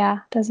 Yeah,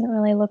 doesn't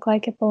really look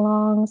like it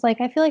belongs.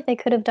 Like, I feel like they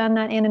could have done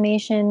that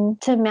animation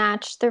to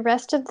match the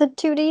rest of the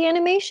 2D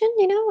animation,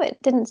 you know? It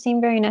didn't seem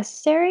very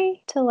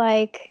necessary to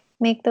like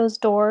make those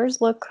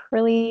doors look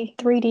really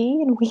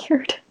 3D and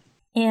weird.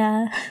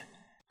 Yeah.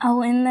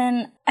 Oh, and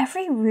then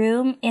every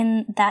room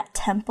in that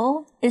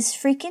temple is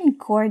freaking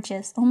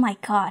gorgeous. Oh my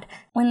god.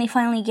 When they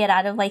finally get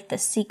out of like the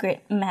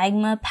secret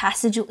magma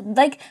passage,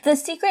 like the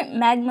secret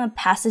magma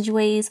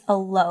passageways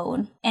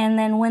alone. And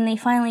then when they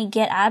finally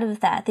get out of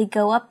that, they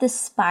go up this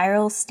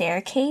spiral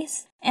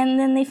staircase. And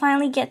then they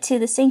finally get to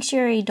the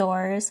sanctuary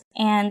doors,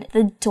 and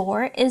the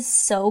door is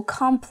so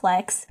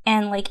complex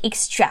and like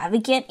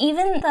extravagant.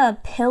 Even the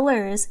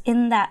pillars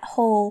in that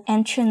whole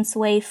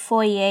entranceway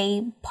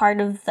foyer part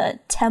of the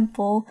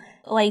temple,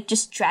 like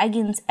just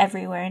dragons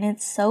everywhere, and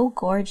it's so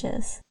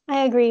gorgeous. I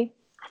agree.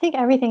 I think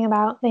everything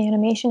about the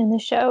animation in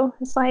this show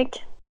is like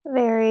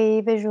very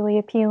visually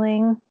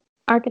appealing.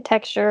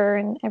 Architecture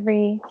in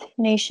every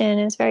nation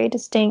is very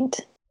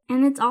distinct.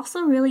 And it's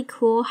also really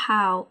cool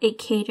how it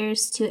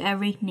caters to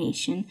every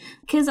nation.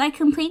 Because I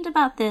complained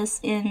about this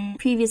in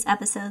previous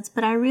episodes,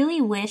 but I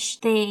really wish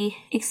they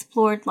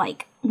explored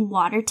like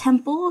water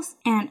temples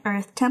and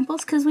earth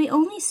temples, because we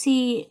only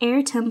see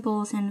air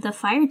temples and the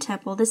fire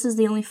temple. This is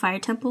the only fire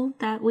temple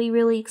that we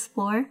really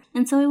explore.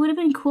 And so it would have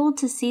been cool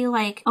to see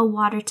like a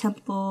water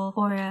temple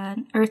or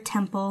an earth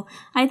temple.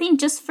 I think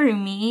just for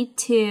me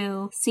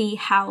to see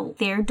how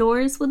their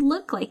doors would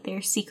look, like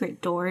their secret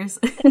doors.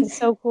 It's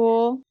so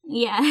cool.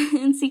 Yeah,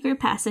 and secret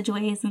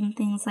passageways and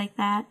things like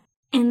that.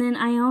 And then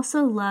I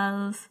also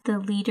love the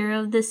leader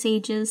of the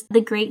sages, the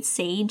great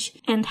sage,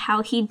 and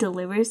how he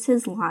delivers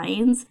his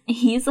lines.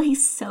 He's like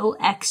so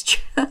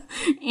extra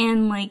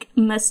and like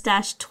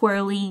mustache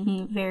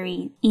twirling,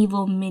 very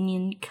evil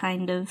minion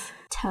kind of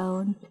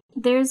tone.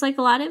 There's like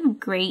a lot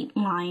of great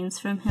lines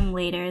from him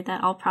later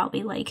that I'll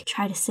probably like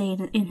try to say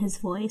in his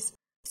voice.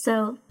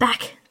 So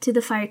back to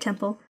the fire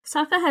temple.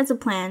 Sokka has a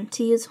plan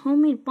to use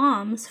homemade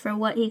bombs for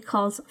what he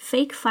calls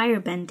fake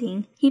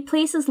firebending. He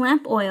places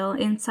lamp oil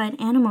inside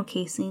animal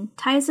casing,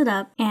 ties it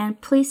up,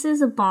 and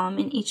places a bomb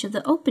in each of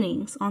the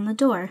openings on the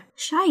door.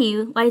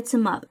 Xiaoyu lights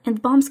him up, and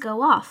the bombs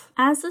go off.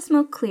 As the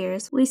smoke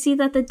clears, we see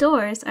that the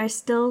doors are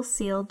still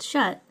sealed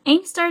shut.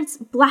 Aang starts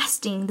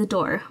blasting the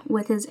door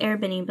with his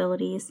airbending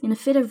abilities in a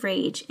fit of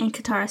rage, and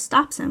Katara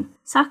stops him.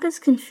 Sokka's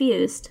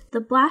confused.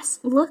 The blasts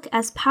look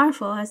as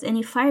powerful as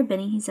any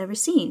firebending he's ever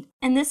seen.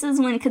 And this is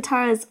when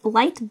Katara's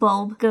light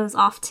bulb goes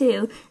off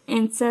too,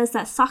 and says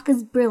that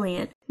Sokka's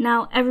brilliant.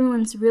 Now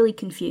everyone's really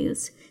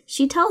confused.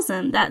 She tells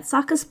him that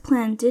Sokka's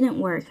plan didn't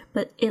work,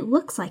 but it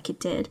looks like it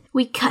did.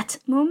 We cut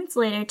moments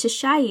later to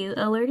Xiaoyu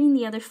alerting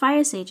the other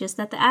fire sages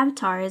that the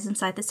Avatar is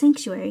inside the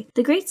sanctuary.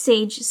 The great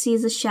sage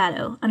sees a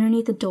shadow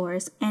underneath the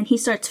doors, and he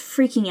starts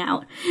freaking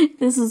out.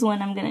 This is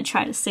when I'm gonna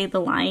try to say the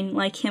line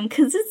like him,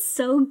 because it's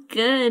so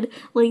good.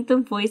 Like, the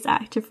voice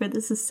actor for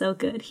this is so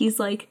good. He's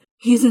like,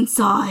 "He's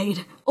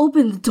inside.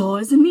 Open the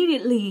doors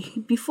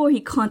immediately before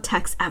he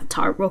contacts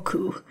Avatar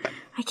Roku."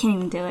 I can't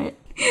even do it.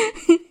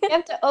 You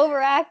have to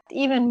overact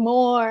even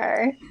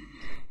more.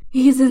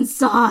 He's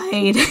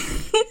inside.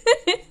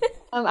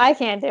 I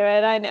can't do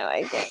it. I know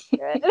I can't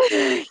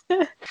do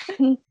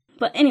it.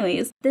 But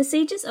anyways, the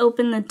sages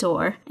open the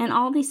door, and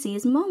all they see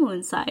is Momo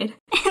inside.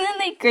 And then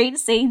the great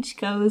sage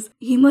goes,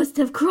 "He must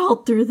have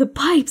crawled through the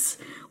pipes.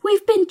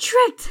 We've been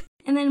tricked."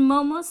 And then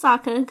Momo,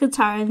 Sokka,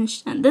 Katara, and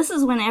Shen. This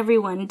is when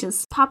everyone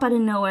just pop out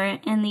of nowhere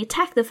and they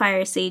attack the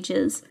fire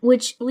sages,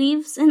 which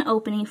leaves an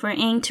opening for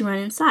Aang to run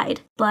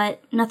inside.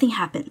 But nothing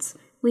happens.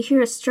 We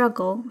hear a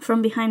struggle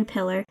from behind a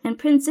pillar, and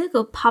Prince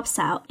Zuko pops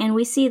out, and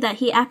we see that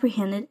he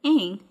apprehended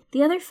Aang.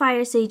 The other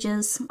fire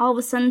sages all of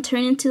a sudden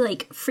turn into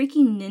like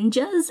freaking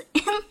ninjas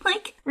and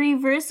like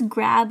reverse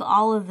grab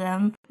all of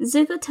them.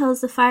 Zuko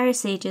tells the fire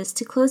sages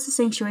to close the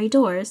sanctuary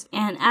doors,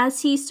 and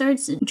as he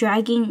starts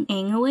dragging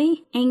Aang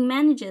away, Aang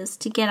manages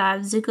to get out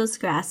of Zuko's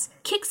grasp,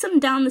 kicks him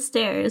down the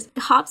stairs,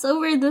 hops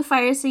over the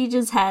fire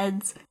sages'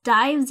 heads,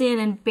 dives in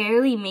and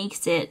barely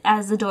makes it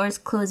as the doors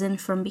close in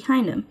from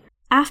behind him.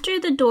 After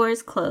the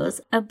doors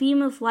close, a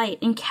beam of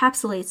light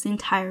encapsulates the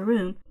entire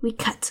room. We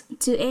cut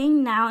to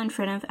Aang now in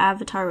front of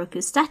Avatar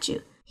Roku's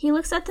statue. He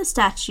looks at the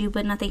statue,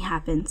 but nothing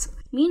happens.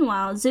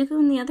 Meanwhile, Zuko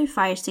and the other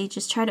fire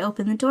sages try to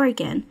open the door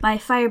again by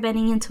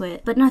firebending into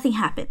it, but nothing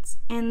happens.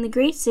 And the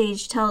great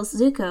sage tells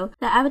Zuko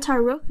that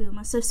Avatar Roku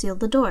must have sealed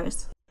the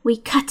doors. We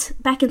cut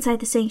back inside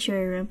the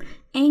sanctuary room.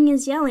 Aang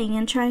is yelling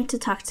and trying to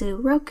talk to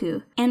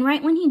Roku. And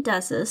right when he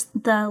does this,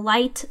 the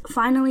light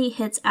finally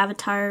hits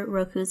Avatar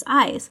Roku's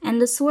eyes,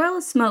 and a swirl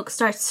of smoke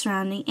starts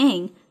surrounding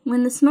Aang.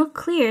 When the smoke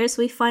clears,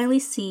 we finally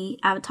see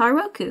Avatar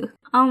Roku.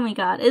 Oh my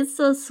god, it's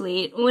so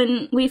sweet.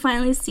 When we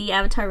finally see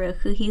Avatar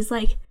Roku, he's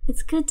like,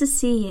 "It's good to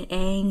see you,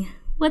 Aang.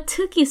 What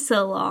took you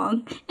so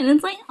long?" And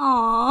it's like,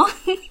 aww.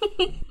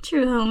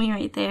 True homie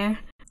right there.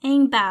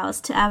 Aang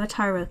bows to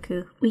Avatar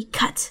Roku. We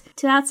cut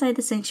to outside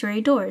the sanctuary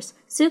doors.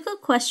 Zuko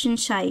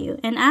questions Xiaoyu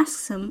and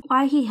asks him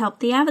why he helped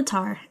the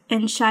Avatar.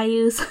 And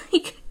Xiaoyu's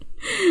like,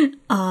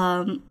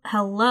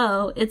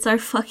 hello, it's our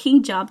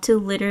fucking job to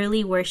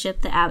literally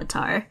worship the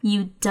Avatar,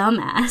 you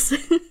dumbass.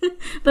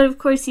 But of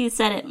course he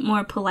said it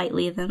more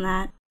politely than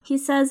that. He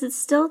says it's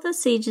still the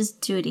sage's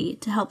duty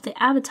to help the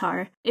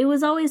Avatar. It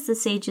was always the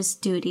sage's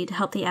duty to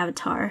help the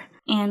Avatar.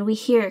 And we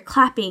hear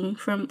clapping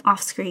from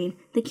off-screen.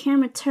 The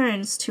camera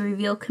turns to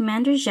reveal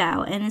Commander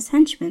Zhao and his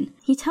henchmen.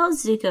 He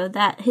tells Zuko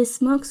that his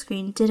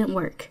smokescreen didn't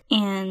work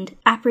and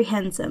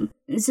apprehends him.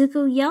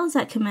 Zuko yells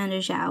at Commander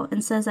Zhao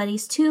and says that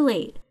he's too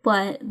late,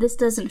 but this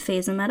doesn't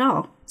faze him at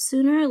all.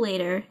 Sooner or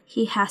later,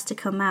 he has to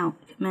come out,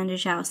 Commander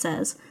Zhao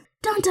says.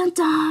 Dun dun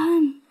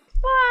dun!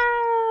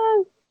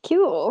 Ah,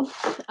 cool.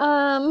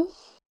 I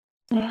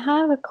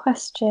have a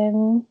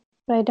question,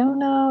 but I don't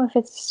know if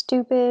it's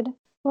stupid.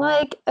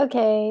 Like,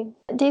 okay,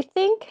 do you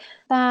think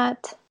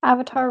that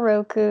Avatar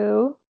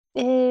Roku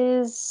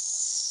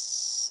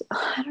is...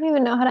 I don't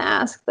even know how to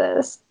ask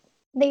this.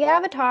 The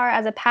Avatar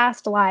as a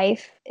past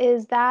life,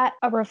 is that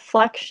a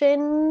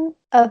reflection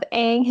of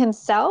Aang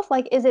himself?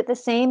 Like, is it the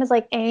same as,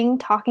 like, Aang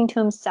talking to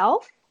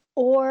himself?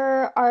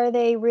 Or are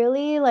they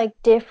really, like,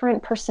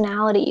 different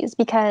personalities?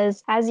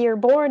 Because as you're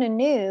born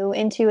anew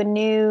into a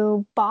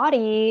new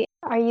body,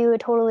 are you a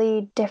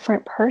totally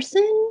different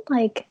person?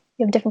 Like...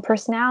 you have different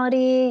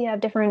personality, you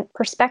have different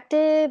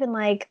perspective and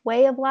like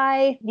way of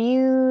life,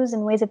 views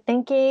and ways of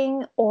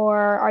thinking, or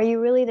are you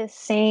really the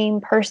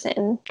same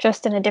person,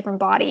 just in a different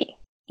body?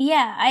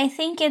 Yeah, I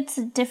think it's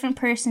a different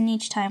person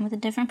each time with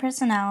a different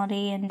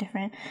personality and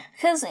different...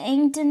 because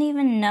Aang didn't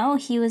even know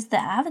he was the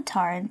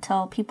Avatar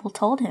until people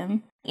told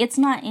him. It's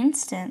not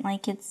instant,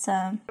 like it's...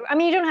 I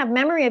mean, you don't have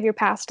memory of your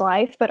past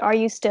life, but are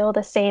you still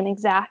the same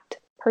exact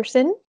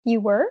person you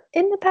were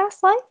in the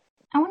past life?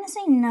 I want to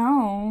say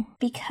no,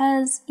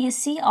 because you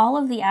see all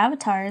of the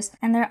avatars,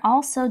 and they're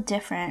all so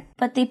different,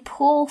 but they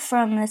pull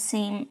from the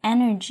same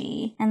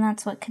energy, and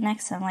that's what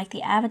connects them, like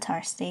the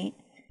avatar state.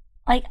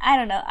 Like, I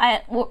don't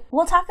know,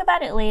 we'll talk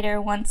about it later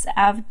once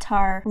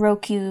Avatar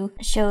Roku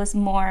shows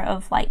more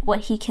of, like, what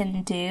he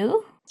can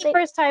do. the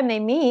first time they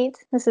meet.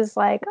 This is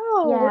like,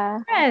 oh,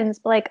 we're friends.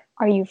 But like,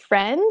 are you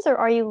friends or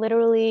are you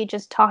literally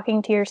just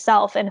talking to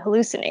yourself and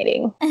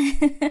hallucinating?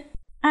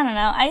 I don't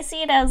know. I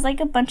see it as like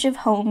a bunch of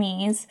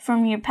homies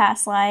from your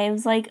past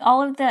lives. Like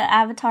all of the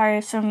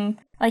avatars from,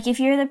 like if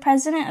you're the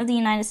president of the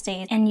United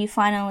States and you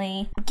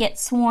finally get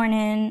sworn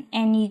in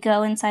and you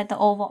go inside the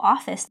Oval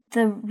Office,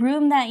 the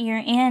room that you're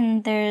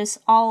in, there's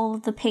all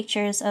the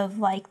pictures of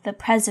like the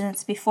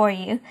presidents before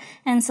you.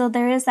 And so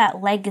there is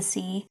that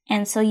legacy.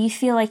 And so you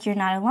feel like you're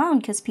not alone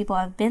because people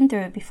have been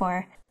through it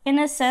before. In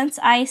a sense,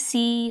 I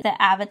see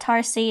the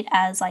Avatar state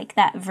as like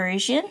that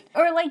version,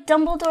 or like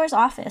Dumbledore's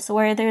office,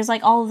 where there's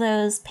like all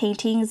those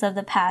paintings of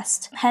the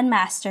past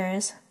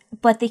headmasters,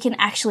 but they can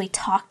actually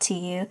talk to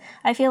you.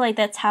 I feel like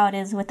that's how it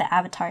is with the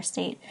Avatar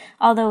state,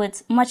 although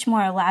it's much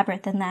more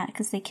elaborate than that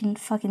because they can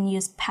fucking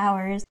use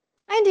powers.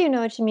 I do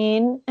know what you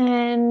mean,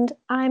 and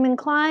I'm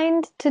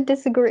inclined to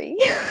disagree.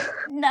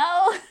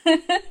 No!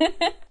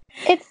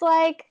 It's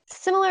like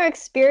similar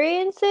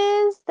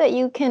experiences that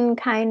you can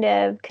kind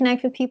of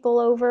connect with people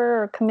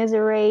over or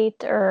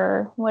commiserate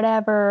or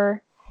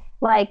whatever.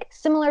 Like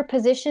similar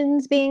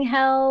positions being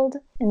held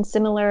and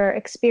similar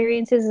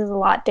experiences is a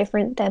lot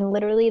different than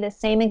literally the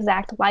same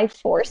exact life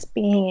force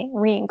being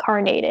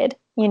reincarnated,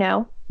 you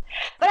know?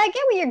 But I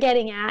get what you're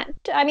getting at.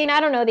 I mean, I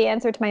don't know the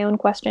answer to my own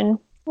question.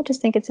 I just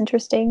think it's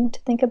interesting to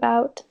think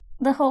about.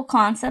 The whole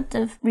concept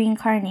of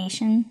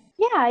reincarnation.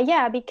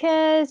 Yeah,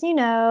 because, you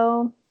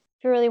know,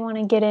 if you really want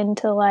to get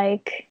into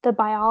like the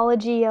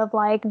biology of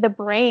like the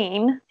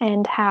brain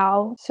and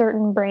how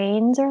certain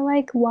brains are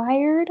like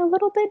wired a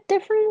little bit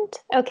different.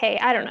 Okay,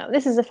 I don't know.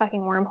 This is a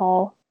fucking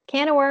wormhole.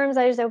 Can of worms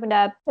I just opened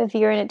up. If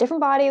you're in a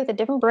different body with a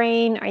different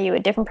brain, are you a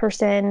different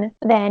person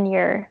than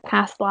your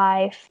past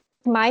life?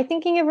 My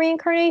thinking of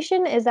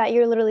reincarnation is that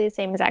you're literally the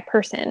same exact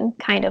person,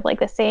 kind of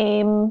like the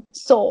same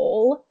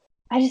soul.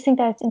 I just think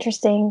that's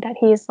interesting that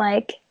he's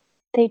like,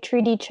 they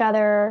treat each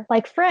other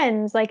like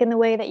friends, like in the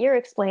way that you're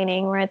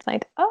explaining, where it's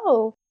like,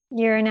 oh,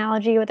 your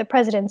analogy with the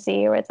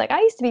presidency, where it's like, I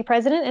used to be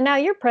president and now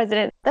you're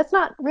president. That's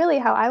not really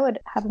how I would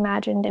have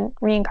imagined in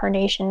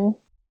reincarnation.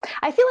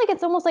 I feel like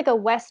it's almost like a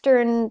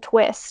Western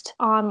twist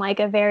on like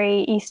a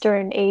very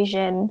Eastern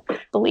Asian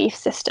belief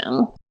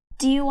system.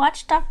 Do you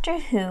watch Doctor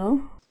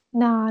Who?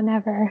 No,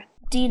 never.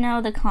 Do you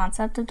know the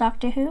concept of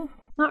Doctor Who?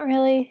 Not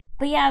really.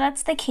 But yeah,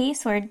 that's the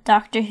case where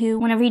Doctor Who,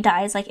 whenever he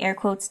dies, like air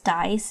quotes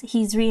dies,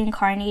 he's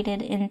reincarnated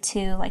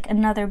into like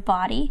another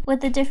body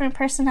with a different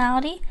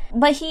personality.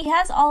 But he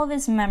has all of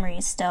his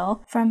memories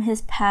still from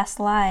his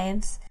past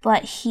lives,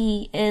 but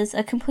he is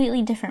a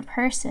completely different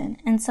person.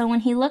 And so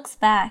when he looks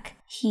back,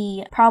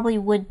 he probably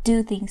would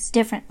do things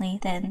differently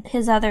than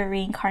his other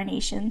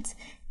reincarnations.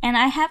 And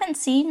I haven't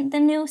seen the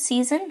new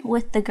season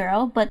with the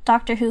girl, but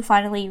Doctor Who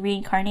finally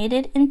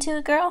reincarnated into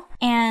a girl.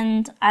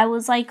 And I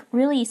was like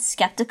really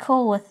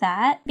skeptical with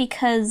that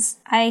because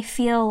I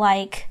feel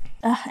like,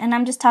 and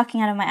I'm just talking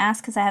out of my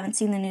ass because I haven't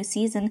seen the new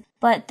season,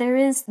 but there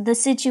is the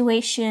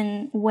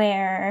situation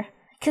where,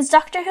 because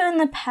Doctor Who in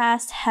the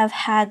past have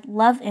had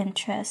love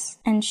interests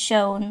and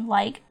shown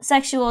like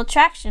sexual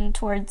attraction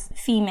towards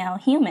female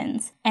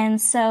humans. And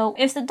so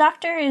if the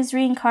Doctor is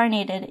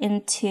reincarnated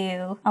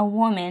into a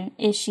woman,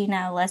 is she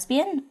now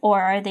lesbian?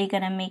 Or are they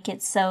going to make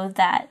it so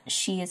that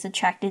she is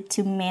attracted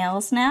to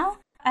males now?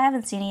 I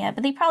haven't seen it yet,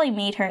 but they probably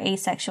made her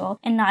asexual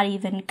and not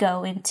even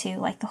go into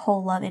like the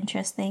whole love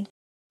interest thing.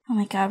 Oh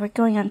my god, we're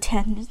going on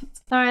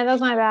tangents. Alright, that was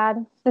my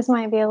bad. This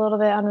might be a little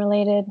bit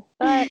unrelated,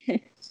 but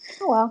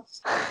oh well.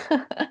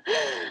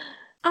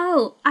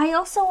 Oh, I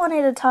also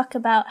wanted to talk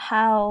about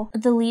how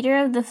the leader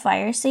of the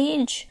Fire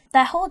Sage,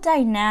 that whole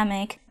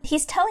dynamic,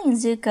 he's telling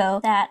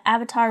Zuko that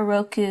Avatar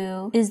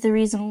Roku is the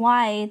reason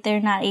why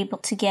they're not able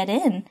to get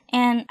in.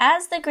 And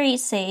as the Great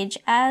Sage,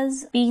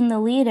 as being the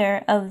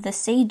leader of the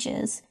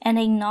sages, and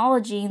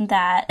acknowledging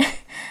that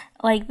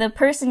like the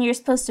person you're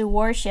supposed to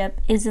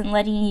worship isn't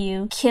letting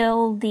you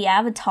kill the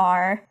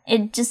Avatar,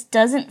 it just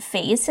doesn't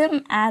faze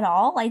him at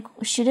all. Like,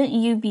 shouldn't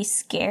you be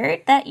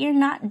scared that you're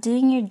not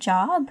doing your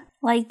job?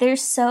 Like, they're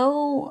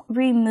so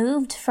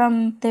removed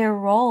from their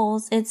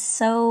roles. It's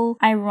so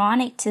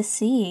ironic to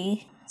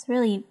see. It's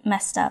really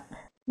messed up.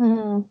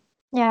 Mm-hmm.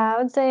 Yeah,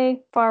 I would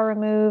say far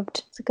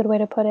removed. It's a good way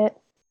to put it.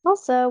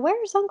 Also,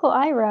 where's Uncle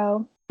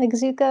Iroh? Like,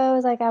 Zuko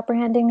is like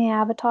apprehending the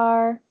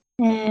Avatar,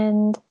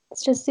 and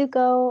it's just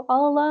Zuko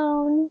all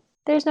alone.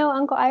 There's no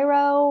Uncle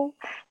Iroh.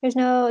 There's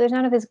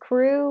none of his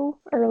crew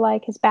or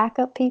like his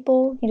backup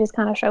people. He just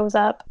kind of shows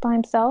up by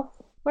himself.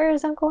 Where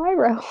is Uncle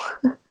Iroh?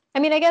 I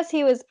mean, I guess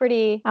he was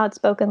pretty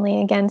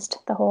outspokenly against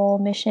the whole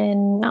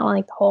mission. Not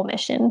like the whole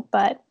mission,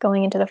 but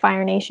going into the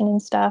Fire Nation and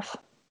stuff.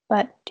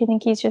 But do you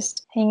think he's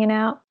just hanging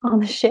out on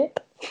the ship?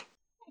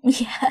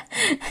 Yeah,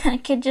 I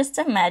could just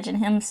imagine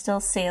him still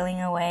sailing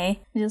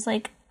away. Just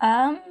like,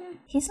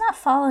 he's not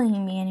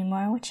following me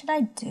anymore. What should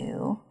I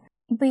do?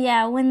 But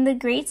yeah, when the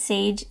Great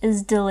Sage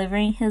is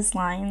delivering his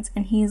lines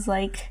and he's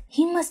like,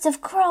 he must have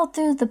crawled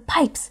through the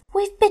pipes.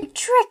 We've been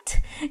tricked.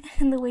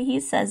 And the way he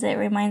says it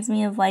reminds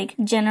me of like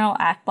General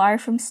Akbar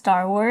from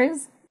Star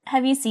Wars.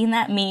 Have you seen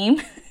that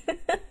meme?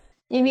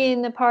 You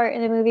mean the part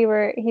in the movie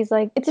where he's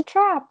like, it's a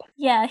trap?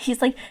 Yeah, he's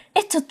like,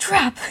 it's a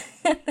trap!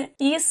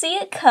 You see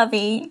it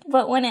coming,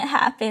 but when it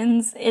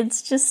happens,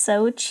 it's just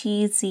so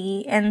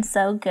cheesy and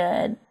so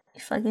good. I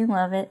fucking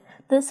love it.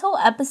 This whole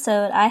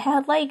episode, I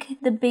had like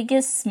the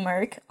biggest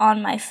smirk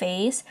on my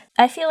face.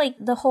 I feel like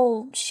the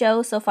whole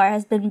show so far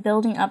has been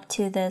building up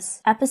to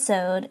this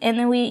episode. And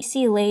then we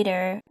see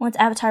later, once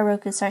Avatar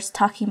Roku starts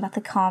talking about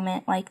the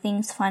comet, like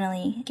things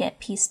finally get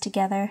pieced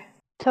together.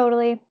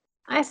 Totally.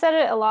 I said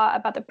it a lot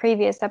about the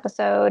previous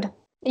episode,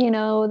 you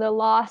know, the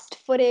lost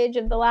footage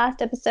of the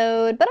last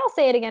episode, but I'll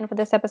say it again for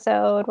this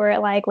episode where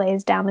it like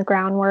lays down the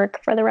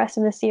groundwork for the rest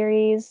of the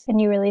series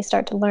and you really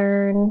start to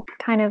learn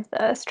kind of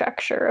the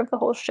structure of the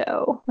whole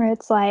show where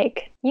it's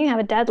like you have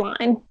a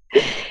deadline.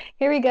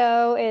 Here we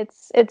go.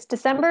 It's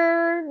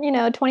December,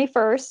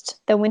 21st,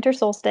 the winter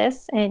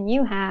solstice, and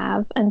you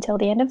have until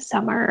the end of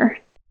summer.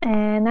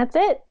 And that's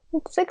it.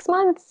 It's 6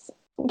 months,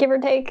 give or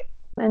take.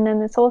 And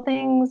then this whole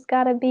thing's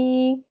gotta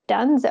be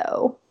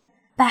donezo.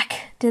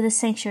 Back to the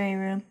sanctuary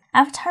room.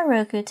 Avatar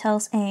Roku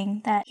tells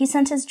Aang that he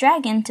sent his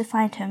dragon to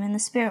find him in the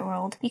spirit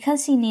world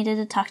because he needed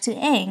to talk to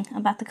Aang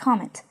about the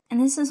comet.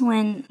 And this is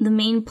when the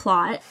main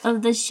plot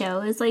of the show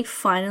is like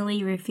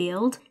finally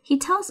revealed. He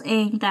tells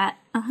Aang that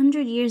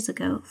 100 years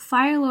ago,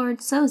 Fire Lord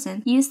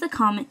Sozin used the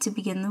comet to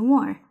begin the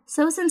war.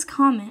 Sozin's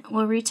comet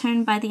will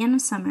return by the end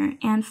of summer,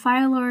 and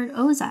Fire Lord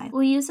Ozai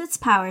will use its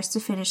powers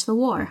to finish the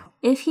war.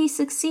 If he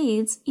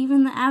succeeds,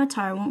 even the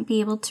Avatar won't be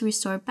able to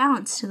restore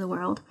balance to the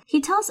world. He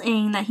tells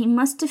Aang that he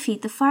must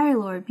defeat the Fire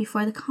Lord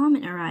before the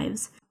comet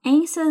arrives.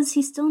 Aang says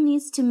he still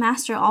needs to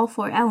master all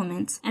 4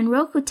 elements, and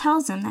Roku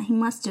tells him that he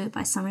must do it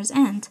by summer's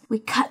end. We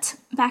cut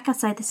back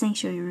outside the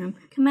sanctuary room.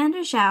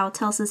 Commander Zhao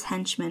tells his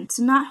henchmen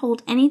to not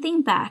hold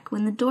anything back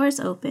when the doors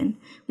open.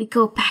 We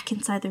go back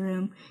inside the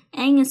room.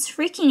 Aang is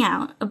freaking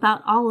out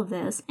about all of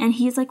this, and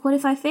he's like, what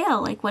if I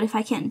fail? Like, what if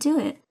I can't do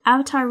it?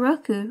 Avatar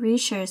Roku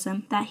reassures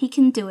him that he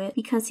can do it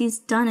because he's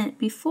done it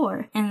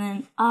before. And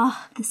then,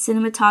 the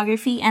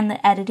cinematography and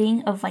the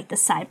editing of like the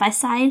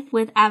side-by-side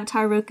with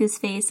Avatar Roku's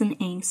face and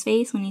Aang's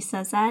face when he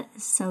says that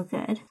is so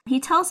good.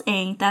 He tells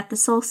Aang that the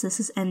solstice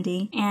is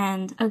ending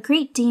and a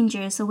great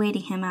danger is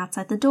awaiting him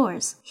outside the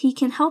doors. He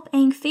can help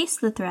Aang face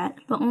the threat,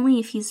 but only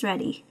if he's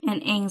ready.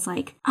 And Aang's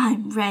like,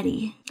 I'm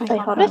ready.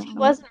 What if he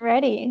wasn't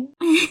ready?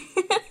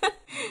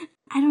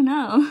 I don't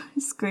know.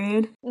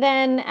 Screwed.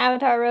 Then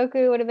Avatar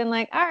Roku would have been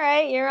like, all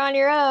right, you're on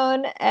your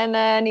own. And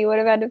then he would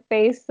have had to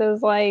face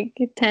those like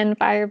 10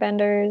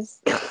 firebenders.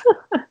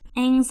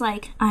 Aang's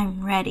like,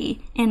 I'm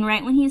ready. And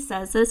right when he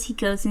says this, he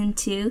goes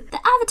into the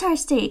Avatar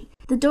state.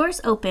 The doors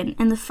open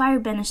and the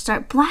firebenders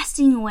start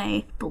blasting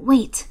away. But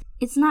wait,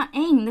 it's not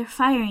Aang they're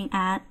firing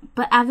at,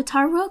 but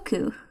Avatar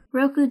Roku.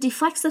 Roku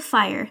deflects the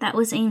fire that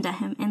was aimed at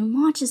him and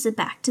launches it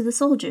back to the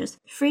soldiers,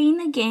 freeing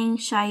the gang,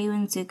 Xiaoyu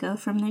and Zuko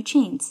from their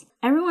chains.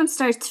 Everyone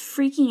starts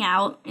freaking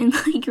out and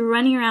like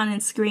running around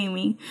and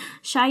screaming.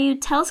 Xiaoyu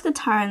tells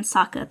Katara and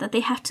Sokka that they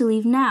have to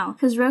leave now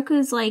because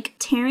Roku's like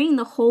tearing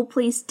the whole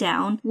place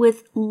down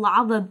with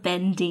lava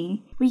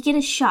bending. We get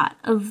a shot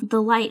of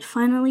the light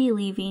finally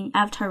leaving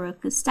Avatar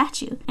Roku's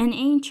statue, and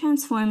Aang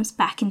transforms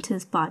back into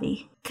his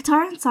body.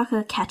 Katara and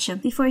Sokka catch him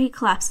before he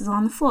collapses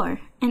on the floor,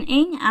 and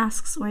Aang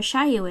asks where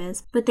Xiaoyu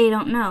is, but they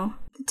don't know.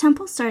 The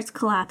temple starts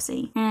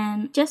collapsing,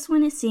 and just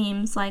when it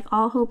seems like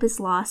all hope is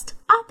lost,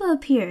 Appa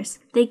appears.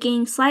 The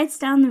gang slides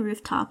down the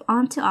rooftop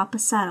onto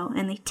Appa's saddle,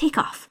 and they take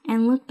off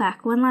and look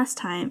back one last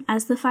time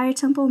as the fire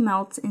temple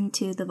melts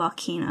into the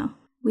volcano.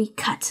 We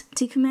cut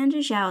to Commander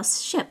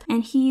Zhao's ship,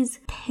 and he's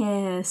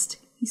pissed.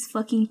 He's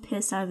fucking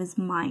pissed out of his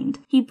mind.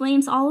 He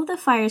blames all of the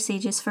fire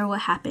sages for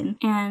what happened,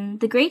 and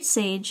the great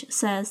sage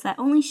says that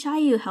only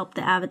Xiaoyu helped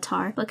the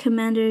Avatar, but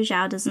Commander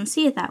Zhao doesn't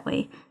see it that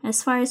way.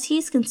 As far as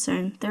he's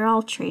concerned, they're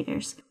all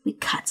traitors. We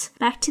cut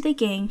back to the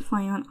gang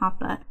flying on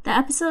Appa. The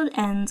episode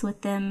ends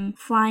with them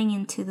flying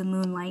into the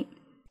moonlight.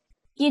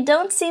 You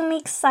don't seem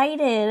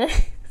excited.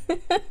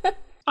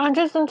 I'm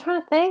trying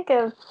to think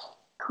of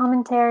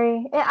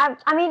commentary.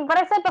 I mean, what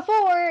I said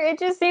before, it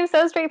just seems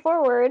so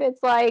straightforward.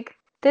 It's like,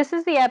 this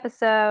is the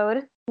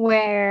episode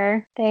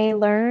where they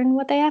learn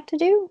what they have to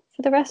do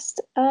for the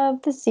rest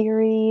of the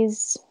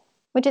series,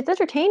 which is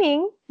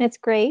entertaining. It's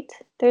great.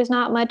 There's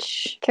not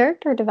much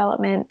character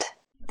development.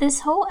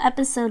 This whole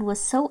episode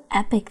was so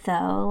epic,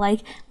 though.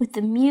 Like, with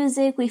the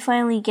music, we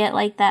finally get,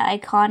 like,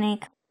 that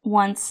iconic,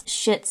 once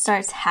shit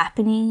starts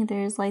happening,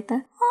 there's, like,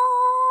 the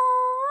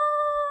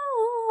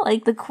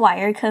like, the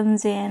choir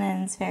comes in,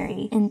 and it's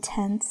very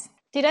intense.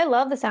 Dude, I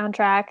love the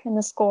soundtrack and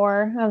the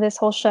score of this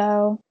whole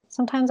show.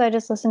 Sometimes I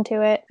just listen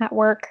to it at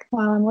work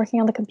while I'm working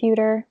on the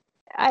computer.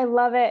 I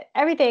love it.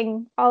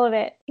 Everything. All of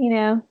it, you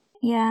know?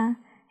 Yeah.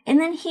 And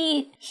then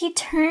he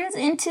turns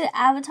into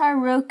Avatar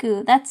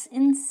Roku. That's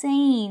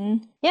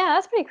insane. Yeah,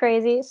 that's pretty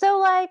crazy. So,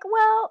 like,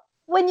 well,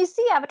 when you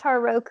see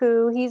Avatar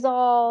Roku, he's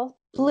all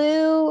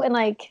blue and,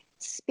 like,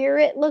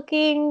 spirit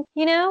looking,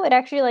 you know? It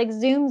actually, like,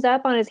 zooms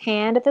up on his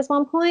hand at this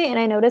one point, and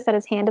I noticed that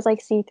his hand is, like,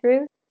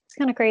 see-through. It's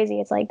kind of crazy.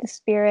 It's like the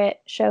spirit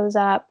shows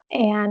up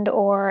and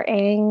or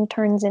Aang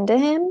turns into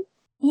him.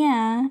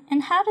 Yeah,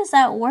 and how does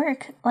that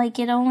work? Like,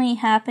 it only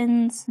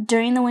happens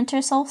during the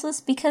winter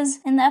solstice? Because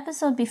in the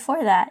episode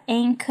before that,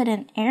 Aang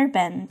couldn't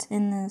airbend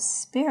in the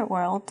spirit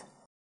world.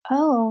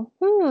 Oh,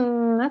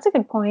 that's a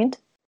good point.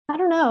 I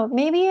don't know.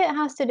 Maybe it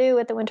has to do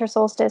with the winter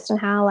solstice and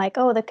how, like,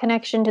 oh, the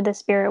connection to the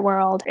spirit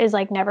world is,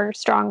 like, never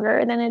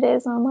stronger than it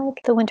is on,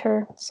 like, the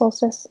winter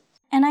solstice.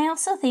 And I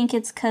also think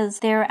it's because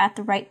they're at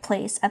the right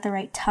place at the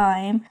right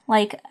time.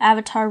 Like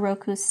Avatar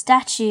Roku's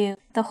statue,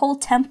 the whole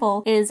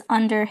temple is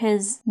under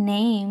his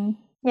name.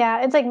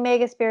 Yeah, it's like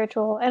mega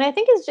spiritual. And I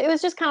think it was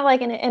just kind of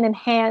like an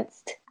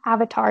enhanced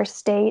Avatar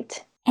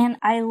state. And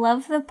I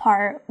love the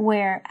part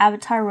where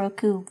Avatar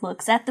Roku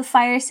looks at the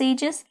fire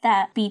sages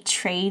that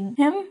betrayed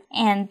him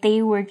and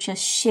they were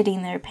just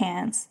shitting their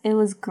pants. It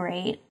was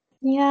great.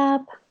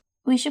 Yep.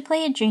 We should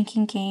play a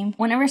drinking game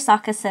whenever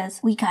Sokka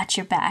says, "We got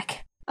your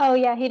back." Oh,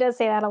 yeah, he does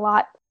say that a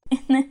lot.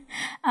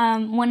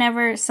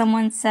 Whenever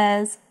someone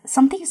says,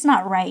 "Something's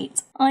not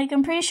right." Like,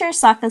 I'm pretty sure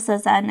Sokka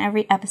says that in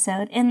every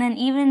episode. And then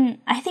even,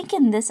 I think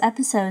in this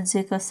episode,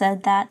 Zuko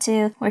said that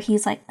too, where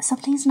he's like,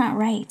 "Something's not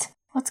right.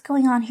 What's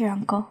going on here,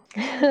 Uncle?"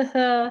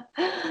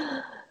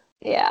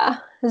 Yeah,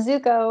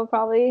 Zuko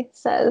probably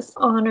says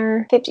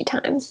honor 50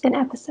 times an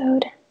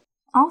episode.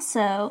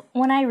 Also,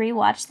 when I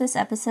rewatched this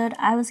episode,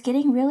 I was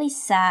getting really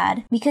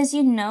sad because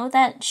you know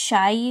that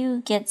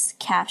Xiaoyu gets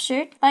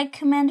captured by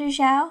Commander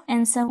Zhao,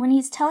 and so when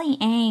he's telling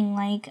Aang,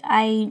 like,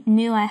 I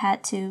knew I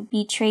had to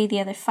betray the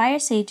other fire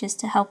sages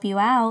to help you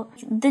out,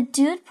 the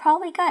dude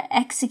probably got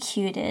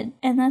executed,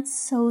 and that's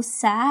so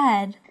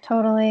sad.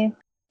 Totally.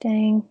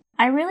 Dang.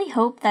 I really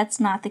hope that's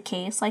not the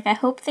case. Like, I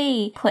hope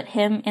they put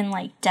him in,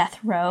 like, death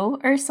row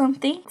or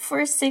something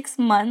for 6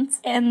 months.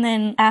 And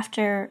then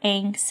after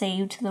Aang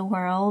saved the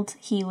world,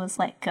 he was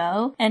let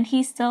go. And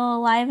he's still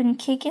alive and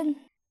kicking.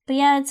 But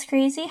yeah, it's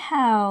crazy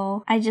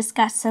how I just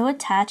got so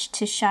attached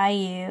to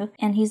Xiaoyu.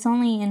 And he's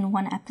only in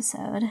 1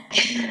 episode.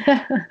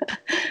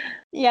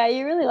 Yeah,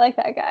 you really like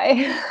that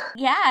guy.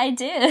 Yeah, I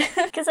do.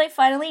 Because I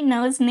finally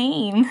know his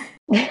name.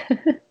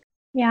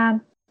 Yeah.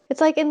 It's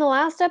like in the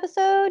last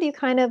episode, you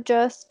kind of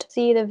just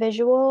see the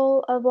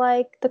visual of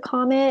like the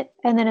comet.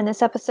 And then in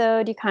this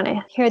episode, you kind of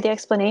hear the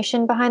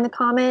explanation behind the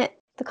comet.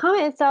 The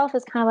comet itself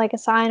is kind of like a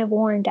sign of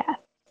war and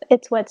death.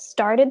 It's what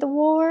started the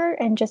war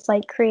and just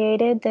like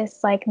created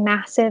this like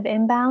massive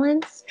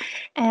imbalance.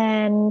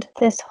 And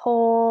this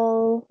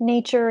whole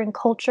nature and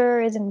culture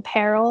is in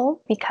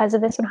peril because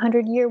of this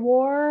 100-year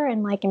war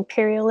and like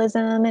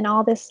imperialism and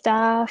all this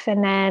stuff.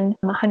 And then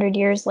 100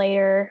 years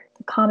later,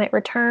 the comet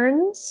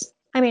returns.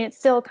 I mean, it's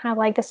still kind of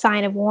like the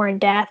sign of war and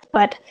death,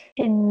 but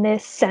in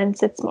this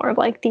sense, it's more of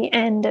like the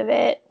end of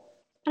it.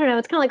 I don't know,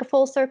 it's kind of like a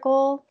full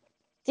circle.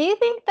 Do you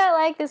think that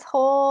like this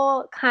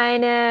whole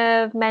kind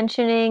of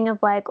mentioning of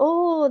like,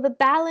 oh, the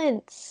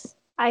balance?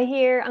 I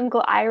hear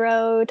Uncle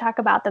Iroh talk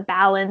about the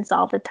balance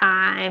all the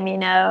time, you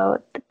know,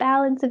 the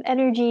balance of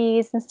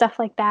energies and stuff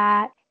like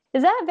that.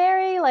 Is that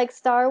very like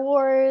Star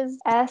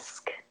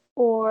Wars-esque?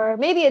 Or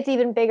maybe it's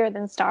even bigger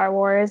than Star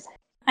Wars?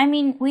 I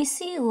mean, we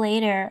see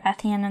later at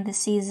the end of the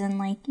season,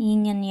 like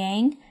yin and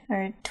yang,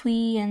 or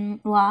Tui and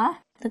La,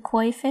 the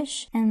koi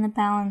fish, and the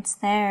balance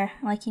there.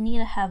 Like, you need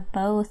to have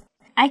both.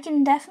 I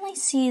can definitely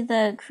see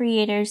the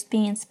creators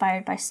being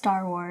inspired by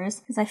Star Wars,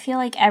 because I feel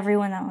like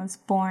everyone that was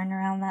born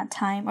around that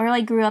time, or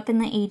like grew up in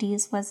the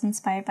 80s, was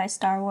inspired by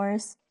Star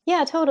Wars.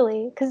 Yeah,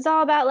 totally. Because it's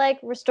all about like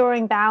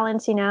restoring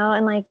balance, you know,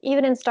 and like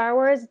even in Star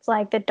Wars, it's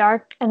like the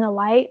dark and the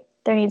light.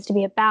 There needs to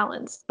be a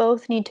balance.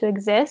 Both need to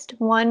exist.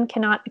 One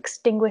cannot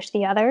extinguish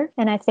the other.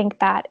 And I think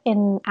that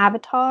in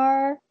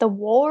Avatar, the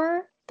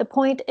war, the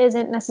point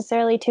isn't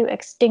necessarily to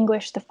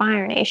extinguish the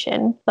Fire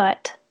Nation,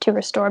 but to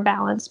restore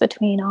balance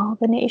between all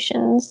the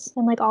nations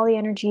and like all the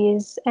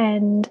energies.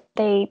 And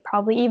they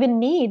probably even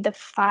need the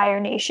Fire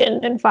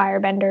Nation and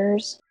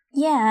firebenders.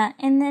 Yeah,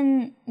 and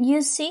then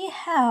you see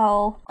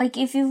how, like,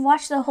 if you've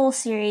watched the whole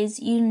series,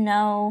 you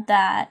know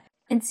that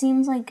it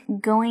seems like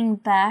going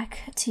back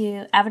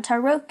to Avatar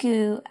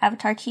Roku,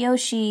 Avatar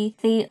Kyoshi,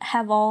 they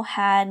have all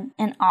had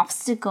an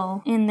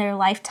obstacle in their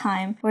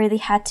lifetime where they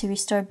had to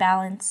restore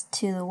balance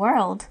to the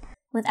world.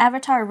 With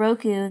Avatar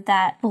Roku,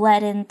 that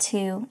bled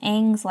into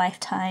Aang's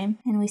lifetime,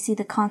 and we see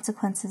the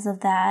consequences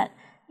of that.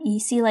 You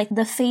see, like,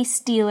 the face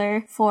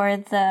stealer for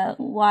the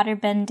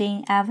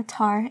waterbending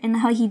avatar and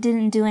how he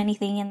didn't do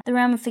anything, and the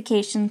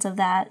ramifications of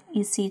that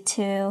you see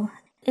too.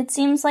 It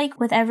seems like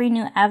with every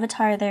new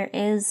avatar, there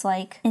is,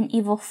 like, an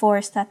evil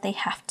force that they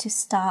have to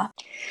stop.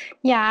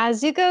 Yeah,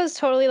 Zuko's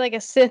totally like a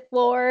Sith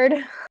Lord.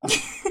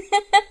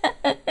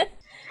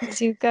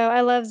 Zuko,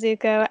 I love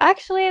Zuko.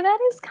 Actually, that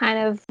is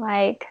kind of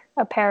like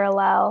a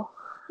parallel.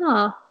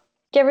 Huh.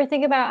 Do you ever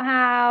think about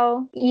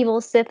how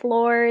evil Sith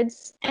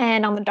Lords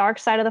and on the dark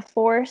side of the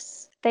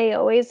Force, they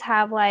always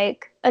have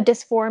like a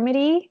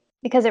disformity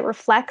because it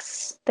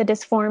reflects the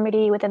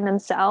disformity within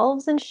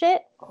themselves and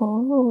shit?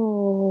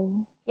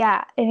 Oh.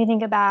 Yeah, if you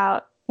think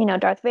about, you know,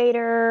 Darth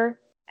Vader,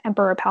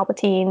 Emperor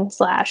Palpatine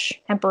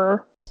 /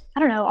 Emperor, I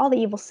don't know, all the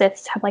evil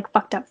Siths have like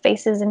fucked up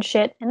faces and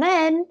shit. And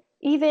then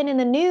even in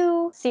the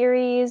new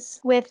series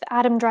with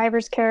Adam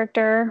Driver's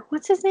character,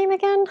 what's his name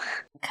again?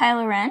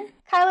 Kylo Ren?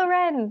 Kylo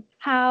Ren.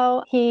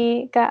 How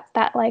he got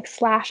that like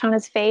slash on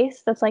his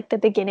face. That's like the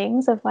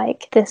beginnings of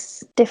like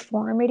this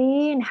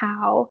deformity, and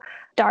how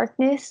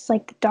darkness,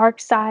 like the dark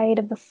side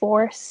of the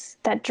Force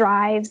that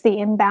drives the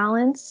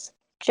imbalance,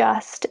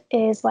 just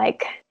is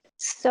like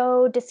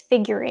so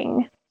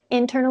disfiguring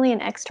internally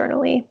and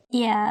externally.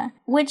 Yeah,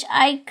 which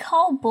I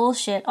call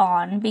bullshit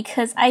on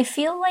because I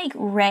feel like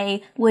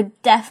Rey would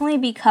definitely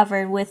be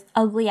covered with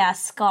ugly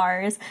ass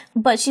scars,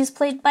 but she's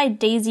played by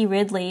Daisy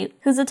Ridley,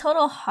 who's a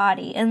total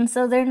hottie, and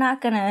so they're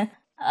not gonna.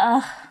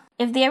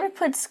 If they ever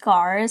put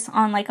scars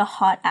on like a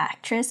hot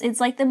actress, it's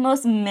like the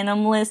most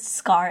minimalist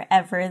scar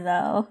ever,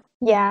 though.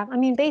 Yeah, I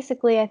mean,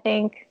 basically, I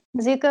think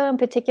Zuko in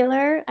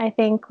particular, I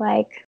think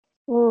like,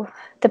 ooh,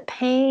 the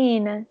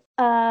pain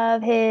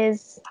of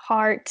his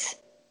heart.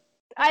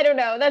 I don't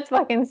know. That's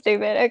fucking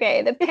stupid.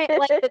 Okay, the pain,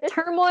 like the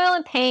turmoil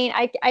and pain.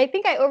 I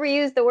think I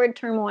overused the word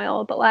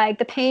turmoil, but like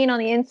the pain on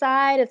the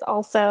inside is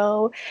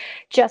also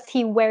just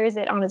he wears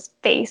it on his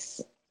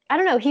face. I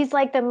don't know. He's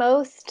like the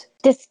most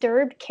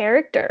disturbed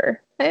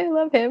character. I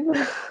love him.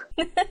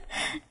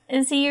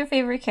 Is he your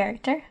favorite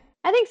character?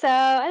 I think so.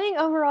 I think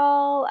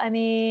overall, I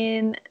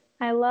mean,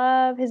 I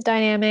love his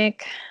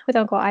dynamic with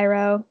Uncle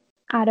Iroh.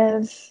 Out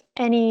of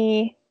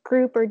any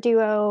group or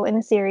duo in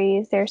the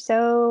series, they're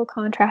so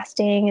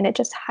contrasting, and it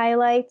just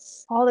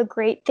highlights all the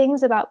great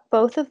things about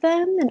both of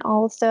them and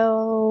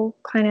also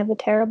kind of the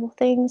terrible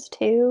things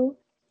too.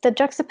 The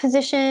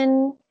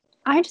juxtaposition,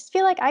 I just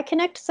feel like I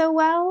connect so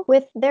well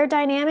with their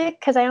dynamic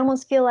because I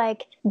almost feel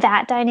like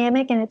that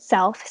dynamic in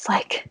itself is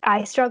like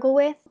I struggle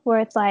with, where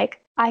it's like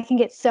I can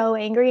get so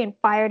angry and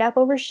fired up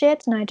over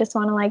shit, and I just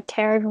want to like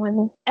tear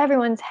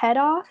everyone's head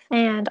off.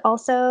 And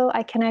also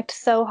I connect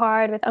so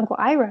hard with Uncle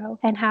Iroh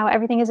and how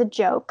everything is a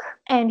joke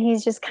and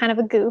he's just kind of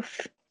a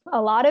goof.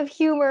 A lot of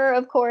humor,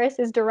 of course,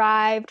 is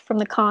derived from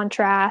the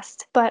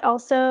contrast, but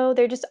also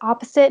they're just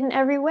opposite in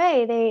every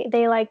way.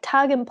 They like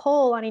tug and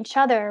pull on each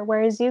other,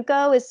 whereas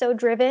Zuko is so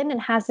driven and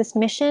has this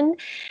mission,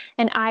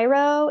 and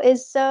Iroh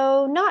is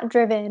so not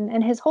driven,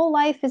 and his whole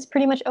life is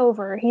pretty much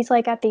over. He's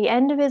like at the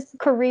end of his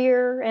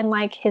career and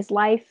like his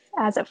life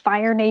as a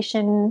Fire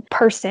Nation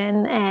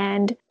person.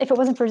 And if it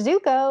wasn't for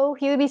Zuko,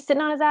 he would be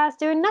sitting on his ass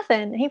doing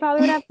nothing. He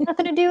probably would have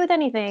nothing to do with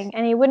anything.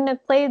 And he wouldn't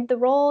have played the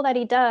role that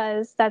he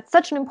does. That's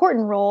such an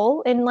important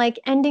role in like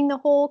ending the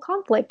whole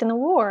conflict in the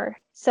war.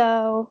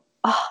 So,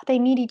 they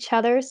need each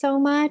other so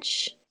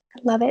much.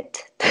 I love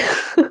it.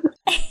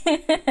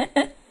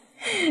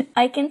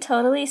 I can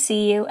totally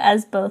see you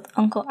as both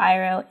Uncle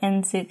Iroh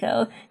and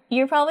Zuko.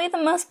 You're probably the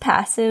most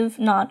passive,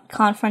 not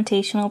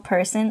confrontational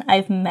person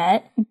I've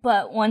met,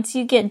 but once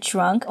you get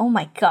drunk, oh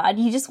my god,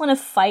 you just want to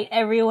fight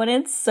everyone.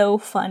 It's so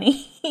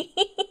funny.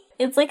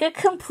 It's like a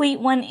complete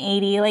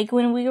 180, like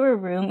when we were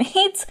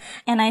roommates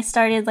and I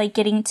started like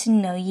getting to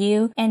know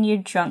you and your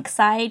drunk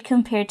side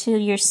compared to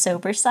your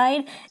sober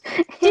side.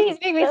 Jeez,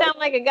 make me sound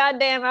like a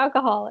goddamn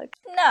alcoholic.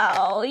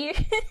 No, you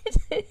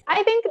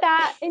I think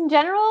that in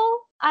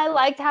general, I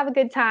like to have a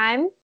good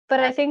time, but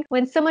I think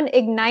when someone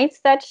ignites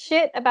that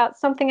shit about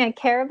something I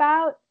care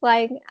about,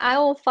 like I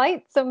will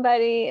fight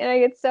somebody and I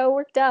get so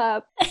worked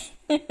up.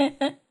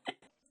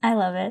 I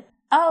love it.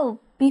 Oh,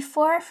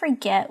 before I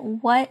forget,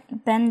 what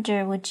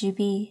bender would you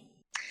be?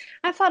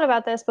 I've thought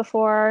about this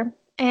before,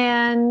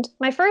 and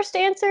my first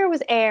answer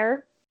was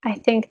air. I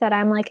think that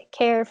I'm like a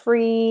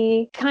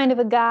carefree kind of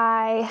a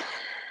guy,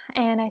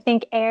 and I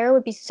think air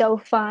would be so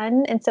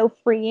fun and so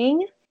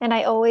freeing. And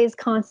I always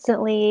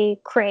constantly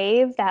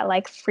crave that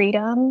like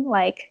freedom,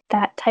 like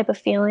that type of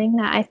feeling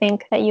that I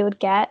think that you would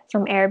get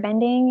from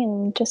airbending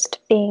and just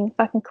being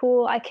fucking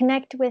cool. I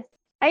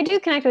do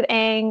connect with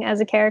Aang as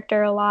a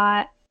character a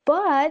lot,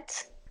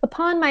 but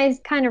upon my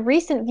kind of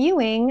recent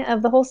viewing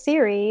of the whole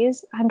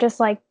series, I'm just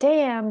like,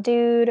 damn,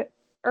 dude,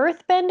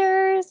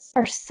 earthbenders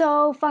are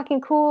so fucking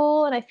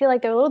cool, and I feel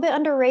like they're a little bit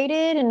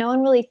underrated and no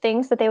one really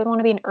thinks that they would want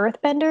to be an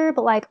earthbender,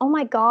 but like, oh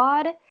my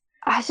god,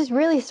 I was just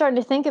really starting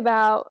to think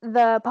about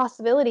the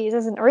possibilities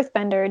as an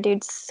earthbender,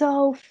 dude.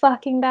 So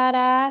fucking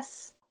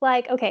badass.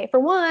 Like, okay, for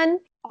one,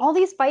 all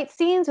these fight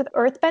scenes with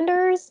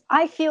earthbenders,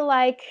 I feel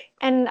like,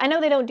 and I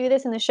know they don't do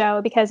this in the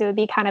show because it would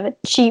be kind of a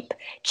cheap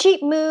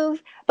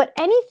move, but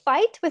any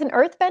fight with an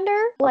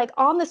earthbender, like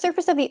on the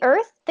surface of the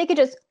earth, they could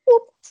just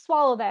whoop,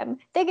 swallow them.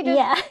 They could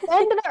just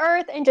bend to the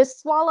earth and just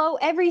swallow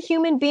every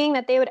human being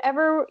that they would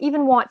ever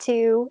even want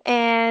to,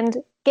 and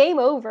game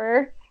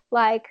over.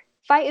 Like,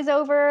 fight is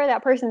over,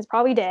 that person's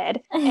probably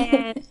dead.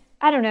 And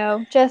I don't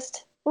know,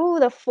 just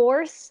the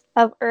force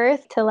of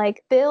Earth to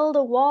like build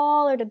a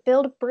wall or to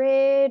build a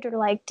bridge or to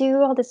like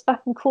do all this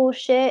fucking cool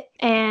shit.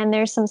 And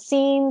there's some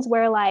scenes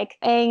where like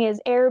Aang is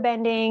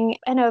airbending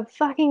and a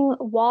fucking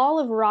wall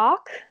of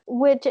rock,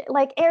 which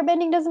like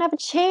airbending doesn't have a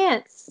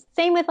chance.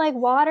 Same with like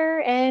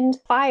water and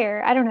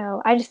fire. I don't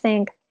know. I just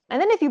think.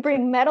 And then if you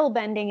bring metal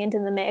bending into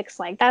the mix,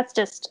 like that's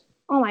just,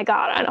 oh my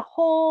god, on a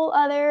whole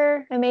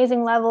other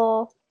amazing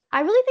level.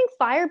 I really think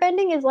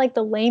firebending is like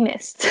the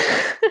lamest.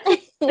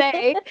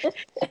 Say,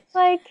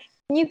 like,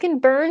 You can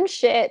burn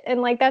shit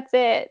and like that's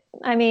it.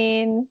 I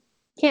mean,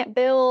 you can't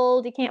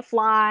build, you can't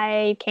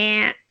fly, you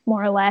can't,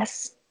 more or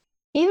less.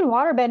 Even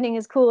waterbending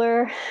is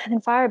cooler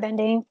than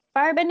firebending.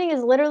 Firebending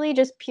is literally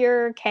just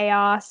pure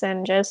chaos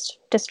and just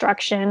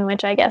destruction,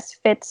 which I guess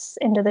fits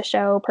into the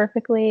show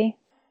perfectly.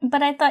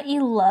 But I thought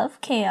you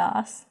love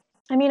chaos.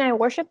 I mean, I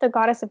worship the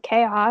goddess of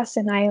chaos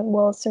and I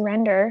will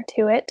surrender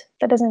to it.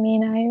 That doesn't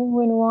mean I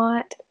would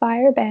want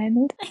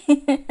firebend.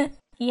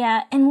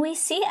 Yeah, and we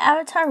see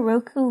Avatar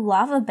Roku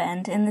lava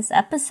bend in this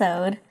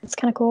episode. It's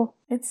kind of cool.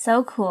 It's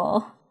so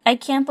cool. I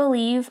can't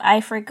believe I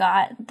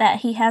forgot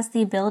that he has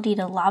the ability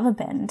to lava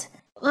bend.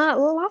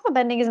 Lava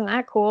bending isn't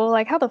that cool.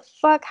 Like, how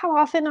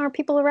often are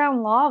people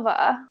around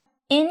lava?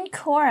 In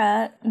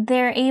Korra,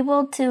 they're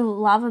able to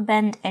lava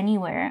bend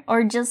anywhere,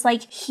 or just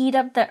like heat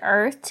up the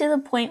earth to the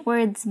point where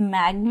it's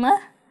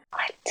magma.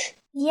 What?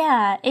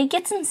 Yeah, it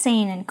gets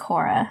insane in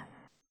Korra.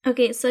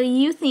 Okay, so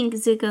you think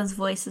Zuko's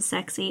voice is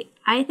sexy.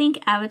 I think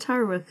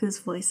Avatar Roku's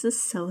voice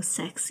is so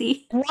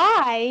sexy.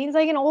 Why? He's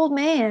like an old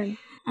man.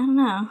 I don't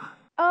know.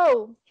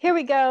 Oh, here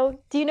we go.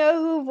 Do you know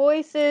who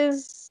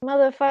voices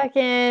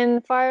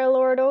motherfucking Fire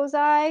Lord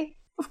Ozai?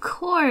 Of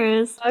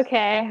course.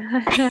 Okay.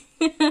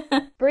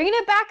 Bringing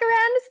it back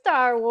around to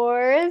Star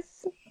Wars.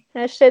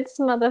 That shit's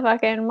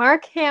motherfucking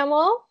Mark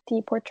Hamill,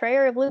 the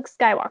portrayer of Luke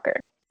Skywalker.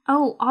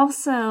 Oh,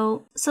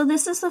 also, so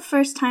this is the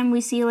first time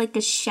we see like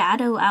a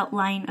shadow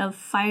outline of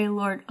Fire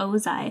Lord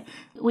Ozai.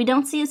 We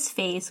don't see his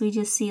face, we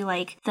just see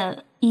like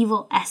the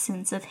evil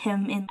essence of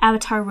him in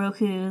Avatar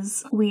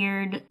Roku's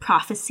weird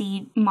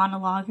prophecy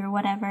monologue or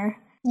whatever.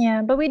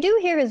 Yeah, but we do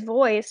hear his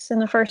voice in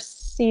the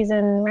first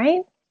season,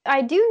 right?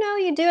 I do know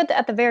you do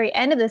at the very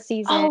end of the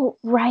season. Oh,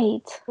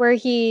 right. Where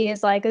he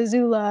is like,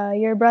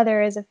 Azula, your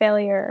brother is a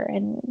failure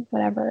and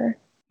whatever.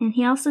 And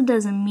he also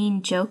does a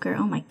mean Joker.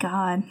 Oh my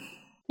god.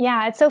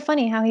 Yeah, it's so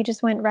funny how he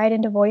just went right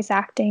into voice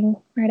acting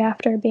right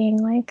after being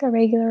like a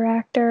regular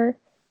actor.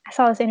 I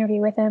saw this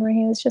interview with him where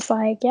he was just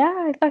like, yeah,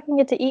 I fucking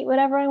get to eat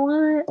whatever I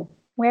want,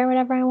 wear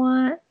whatever I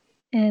want.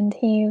 And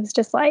he was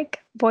just like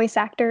voice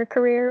actor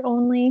career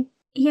only.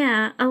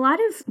 Yeah, a lot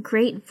of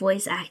great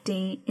voice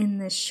acting in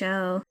this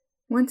show.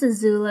 Once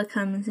Azula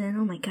comes in,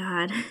 oh my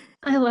god.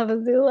 I love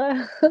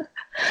Azula.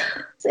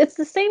 It's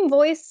the same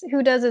voice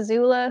who does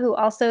Azula who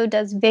also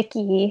does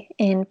Vicky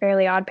in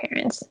Fairly Odd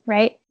Parents,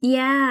 right?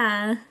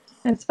 Yeah.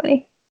 That's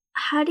funny.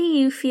 How do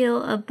you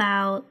feel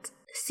about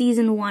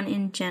season 1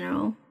 in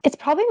general? It's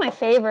probably my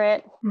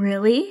favorite.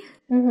 Really?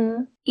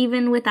 Mm-hmm.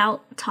 Even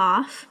without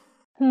Toph?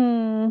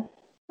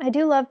 I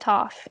do love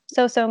Toph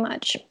so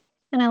much.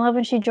 And I love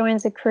when she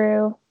joins the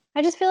crew.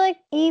 I just feel like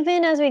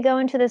even as we go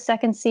into the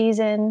second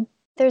season,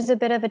 there's a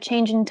bit of a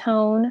change in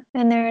tone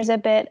and there's a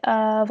bit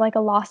of like a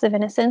loss of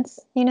innocence,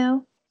 you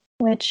know,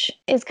 which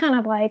is kind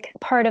of like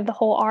part of the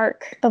whole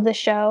arc of the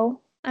show.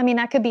 I mean,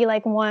 that could be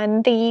like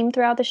one theme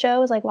throughout the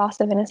show is like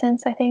loss of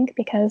innocence, I think,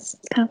 because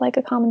it's kind of like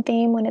a common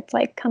theme when it's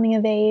like coming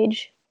of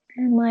age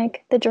and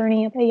like the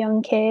journey of a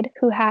young kid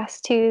who has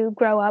to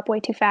grow up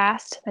way too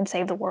fast and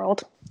save the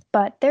world.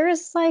 But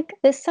there's like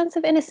this sense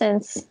of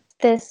innocence,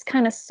 this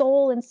kind of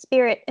soul and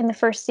spirit in the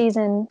first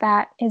season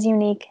that is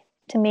unique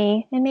to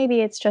me. And maybe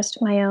it's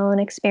just my own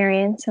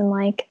experience and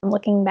like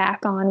looking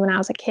back on when I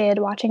was a kid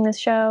watching this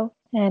show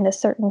and a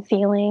certain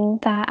feeling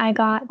that I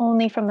got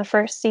only from the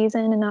first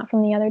season and not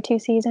from the other two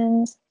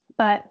seasons.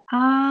 But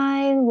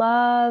I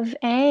love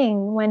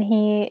Aang when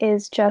he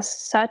is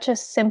just such a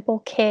simple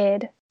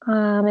kid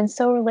and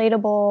so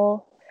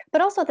relatable,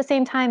 but also at the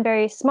same time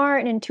very smart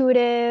and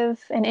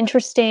intuitive and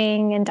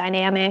interesting and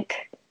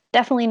dynamic.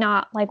 Definitely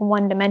not like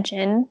one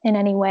dimension in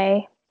any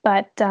way.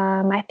 But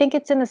I think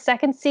it's in the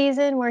second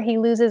season where he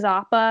loses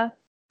Appa.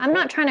 I'm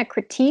not trying to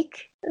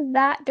critique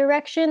that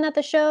direction that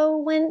the show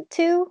went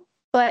to,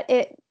 but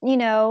it, you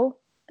know,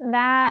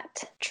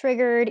 that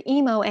triggered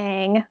Emo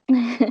Aang.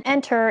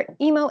 Enter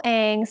Emo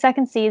Aang,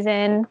 second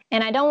season.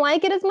 And I don't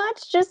like it as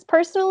much, just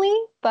personally.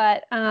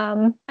 But, I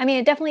mean,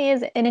 it definitely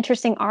is an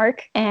interesting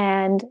arc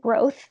and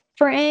growth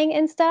for Aang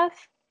and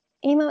stuff.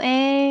 Emo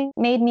Aang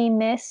made me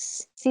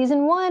miss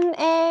season 1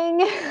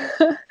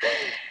 Aang.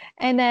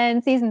 And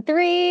then season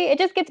 3, it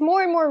just gets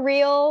more and more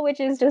real, which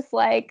is just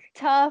like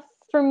tough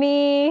for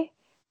me.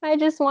 I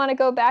just want to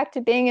go back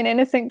to being an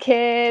innocent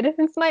kid.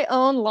 It's my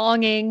own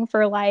longing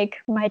for like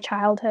my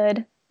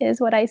childhood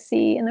is what I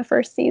see in the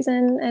first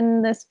season.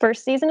 And this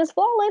first season is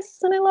flawless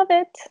and I love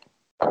it.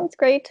 It's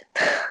great.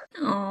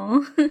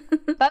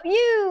 Aww. About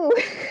you.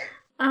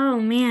 Oh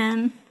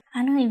man,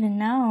 I don't even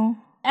know.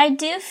 I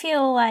do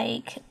feel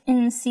like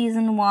in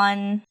season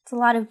 1, it's a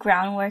lot of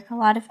groundwork, a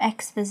lot of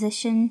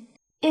exposition.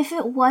 If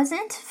it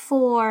wasn't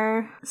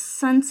for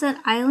Sunset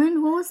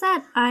Island, what was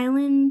that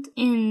island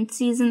in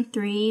season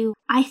 3?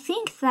 I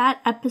think that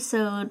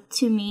episode,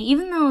 to me,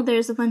 even though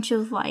there's a bunch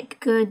of like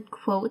good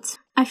quotes,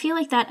 I feel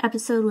like that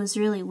episode was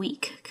really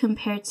weak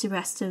compared to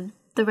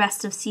the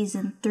rest of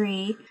season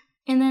 3.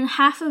 And then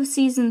half of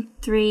season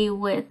 3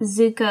 with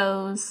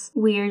Zuko's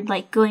weird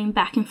like going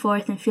back and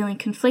forth and feeling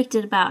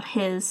conflicted about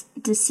his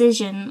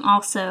decision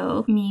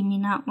also made me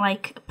not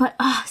like. But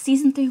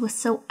season 3 was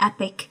so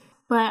epic.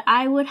 But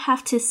I would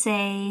have to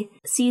say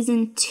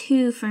season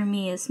 2 for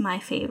me is my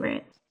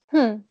favorite.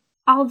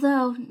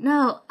 Although,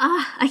 no,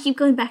 I keep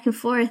going back and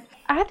forth.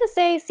 I have to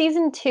say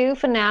season 2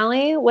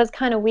 finale was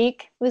kind of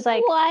weak. It was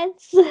like, What?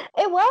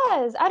 It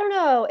was. I don't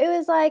know. It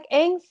was like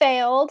Aang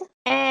failed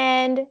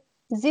and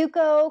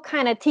Zuko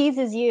kind of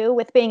teases you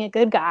with being a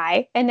good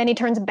guy and then he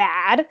turns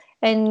bad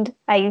and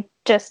I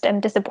just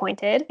am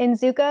disappointed in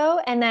Zuko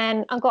and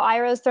then Uncle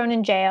Iroh's thrown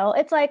in jail.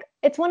 It's like,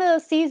 it's one of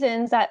those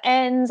seasons that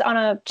ends on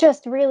a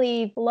just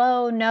really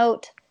low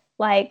note,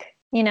 like,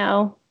 you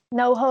know,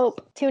 no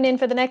hope. Tune in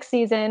for the next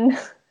season.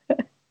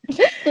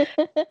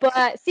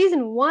 But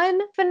season 1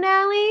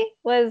 finale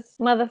was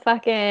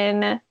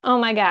motherfucking, oh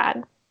my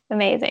God,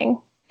 amazing.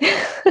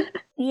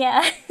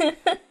 Yeah.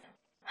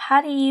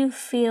 How do you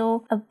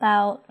feel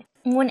about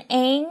when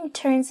Aang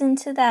turns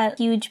into that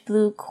huge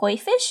blue koi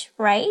fish,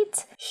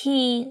 right?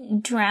 He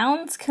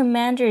drowns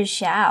Commander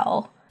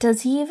Zhao.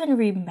 Does he even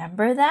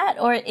remember that?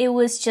 Or it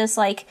was just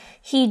like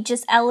he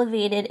just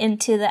elevated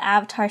into the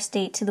avatar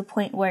state to the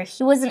point where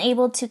he wasn't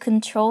able to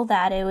control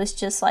that. It was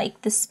just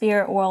like the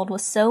spirit world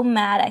was so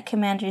mad at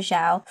Commander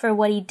Zhao for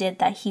what he did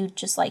that he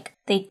just like,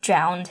 they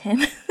drowned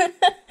him.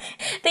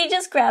 They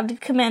just grabbed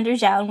Commander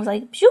Zhao and was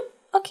like, shoop.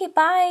 Okay,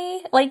 bye.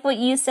 Like what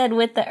you said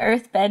with the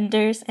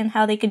earthbenders and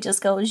how they could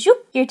just go,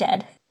 zoop, you're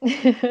dead.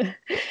 That's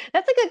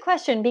a good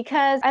question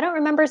because I don't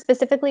remember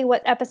specifically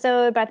what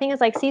episode, but I think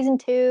it's like season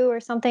 2 or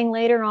something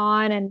later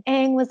on. And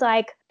Aang was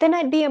like, then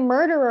I'd be a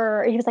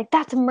murderer. He was like,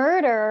 that's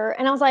murder.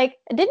 And I was like,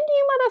 didn't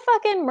you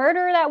motherfucking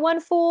murder that one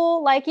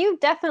fool? Like, you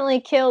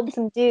definitely killed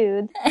some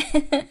dudes.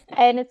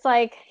 And it's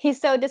like, he's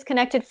so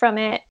disconnected from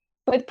it.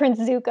 With Prince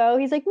Zuko,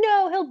 he's like,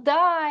 no, he'll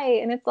die.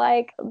 And it's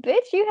like,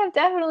 bitch, you have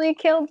definitely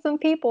killed some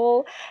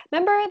people.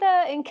 Remember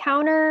the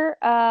encounter,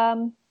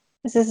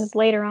 this is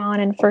later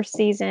on in first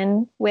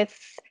season, with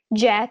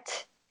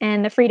Jet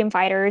and the freedom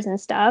fighters and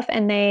stuff.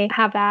 And they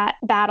have that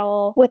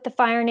battle with the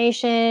Fire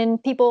Nation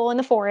people in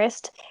the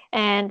forest.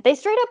 And they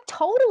straight up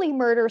totally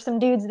murder some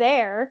dudes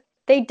there.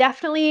 They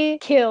definitely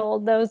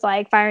killed those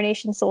like Fire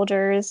Nation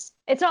soldiers.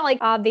 It's not like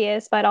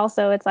obvious, but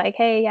also it's like,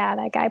 hey, yeah,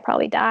 that guy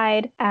probably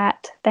died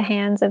at the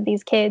hands of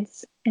these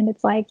kids. And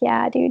it's like,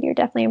 yeah, dude, you're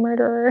definitely a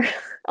murderer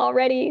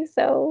already.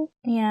 So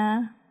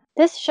yeah.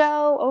 This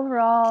show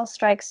overall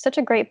strikes such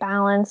a great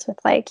balance with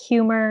like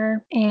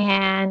humor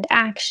and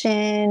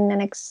action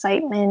and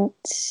excitement.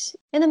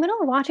 In the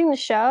middle of watching the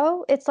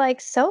show, it's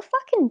like so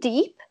fucking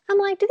deep. I'm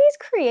like, do these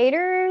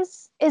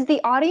creators, is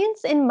the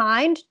audience in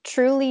mind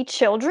truly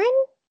children?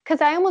 Because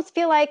I almost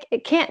feel like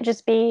it can't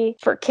just be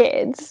for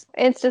kids.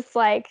 It's just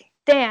like,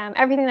 damn,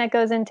 everything that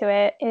goes into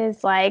it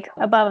is like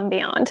above and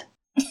beyond.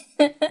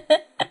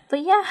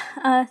 But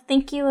yeah,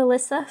 thank you,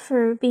 Alyssa,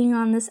 for being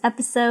on this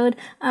episode.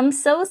 I'm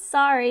so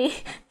sorry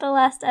the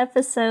last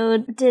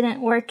episode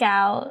didn't work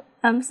out.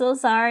 I'm so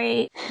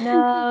sorry.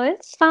 No,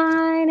 it's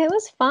fine. It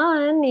was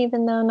fun,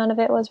 even though none of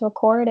it was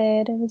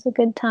recorded. It was a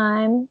good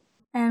time.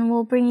 And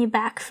we'll bring you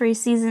back for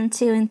season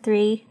 2 and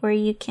 3, where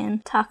you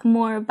can talk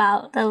more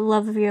about the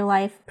love of your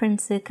life,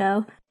 Prince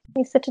Zuko.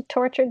 He's such a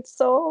tortured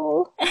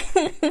soul.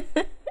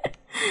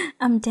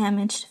 I'm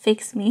damaged.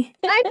 Fix me.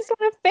 I just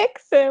want to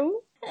fix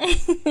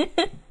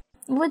him.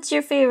 What's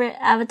your favorite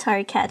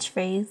Avatar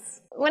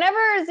catchphrase?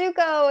 Whenever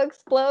Zuko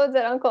explodes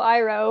at Uncle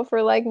Iroh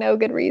for like no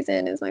good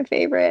reason is my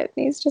favorite.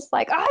 He's just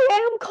like,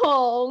 I am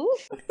calm.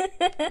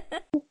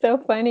 So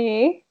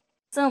funny.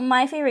 So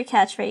my favorite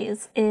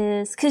catchphrase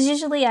is, because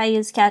usually I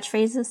use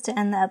catchphrases to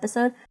end the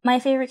episode, my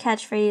favorite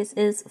catchphrase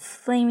is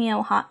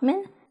Flamio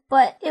Hotman,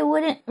 but it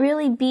wouldn't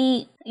really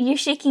be, you're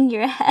shaking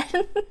your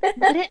head.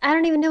 I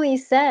don't even know what you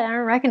said. I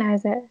don't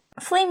recognize it.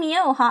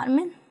 Flamio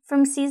Hotman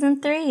from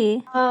season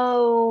 3.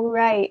 Oh,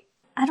 right.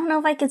 I don't know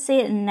if I could say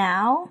it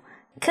now,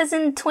 because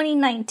in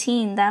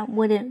 2019 that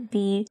wouldn't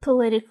be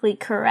politically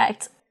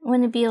correct.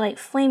 Wouldn't it be like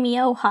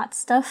Flamio Hot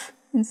Stuff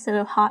instead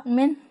of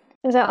Hotman?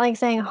 Is that like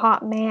saying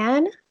hot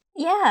man?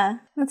 Yeah,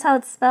 that's how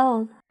it's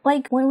spelled.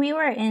 Like, when we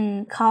were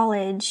in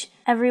college,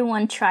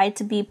 everyone tried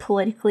to be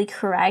politically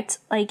correct.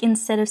 Like,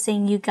 instead of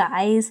saying you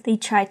guys, they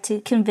tried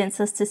to convince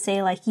us to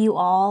say, like, you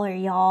all or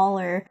y'all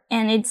or...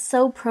 And it's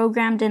so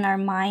programmed in our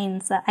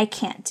minds that I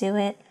can't do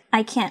it.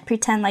 I can't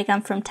pretend like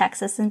I'm from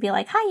Texas and be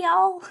like, hi,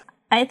 y'all.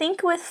 I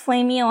think with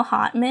Flamio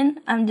Hotman,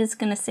 I'm just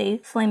gonna say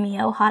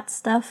Flamio Hot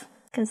Stuff,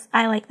 because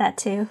I like that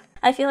too.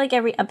 I feel like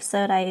every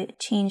episode I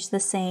change the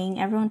saying.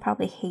 Everyone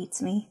probably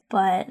hates me,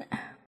 but...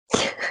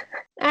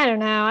 I don't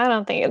know. I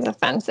don't think it's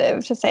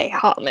offensive to say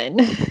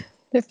Hotman,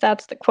 if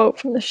that's the quote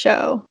from the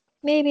show.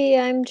 Maybe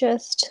I'm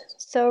just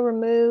so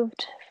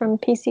removed from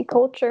PC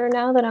culture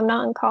now that I'm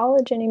not in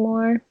college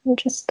anymore. I'm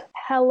just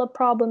hella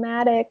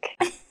problematic.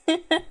 Why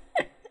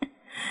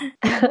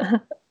is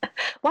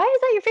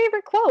that your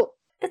favorite quote?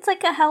 It's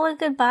like a hella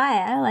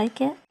goodbye. I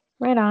like it.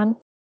 Right on.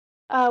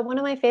 One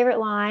of my favorite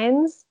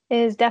lines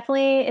is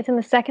definitely, it's in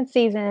the second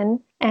season,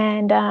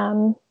 and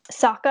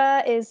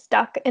Sokka is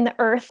stuck in the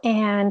earth,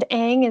 and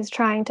Aang is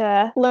trying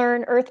to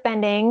learn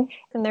earthbending,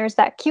 and there's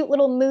that cute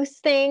little moose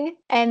thing,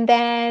 and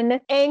then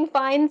Aang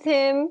finds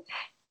him,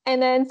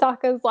 And then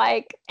Sokka's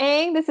like,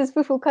 Aang, this is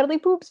Fufu Cuddly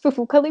Poops.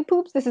 Fufu Cuddly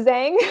Poops, this is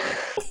Aang.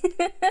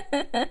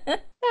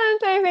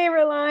 That's my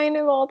favorite line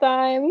of all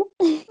time.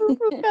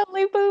 Fufu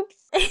Cuddly Poops.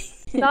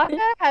 Sokka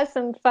has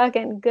some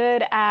fucking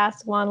good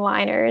ass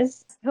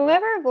one-liners.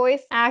 Whoever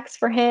voice acts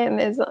for him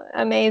is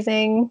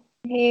amazing.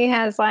 He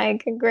has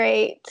like a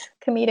great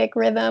comedic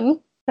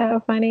rhythm.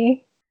 So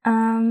funny.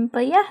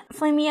 But yeah,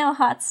 Flameo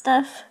hot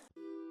stuff.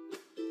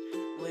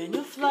 When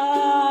you're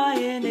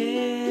flying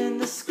in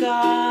the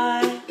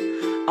sky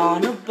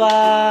on a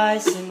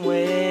bison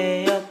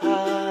way up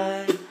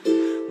high,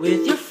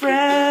 with your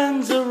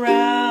friends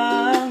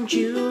around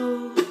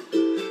you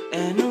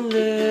and a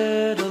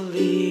little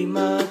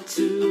llama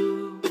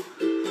too,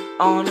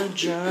 on a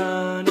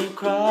journey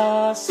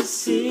across the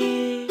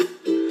sea,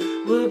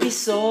 we'll be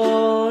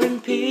soaring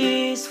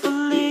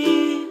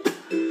peacefully,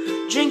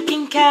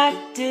 drinking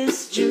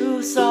cactus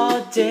juice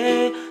all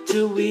day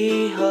till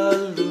we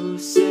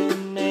hallucinate.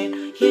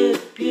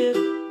 Yip, yip.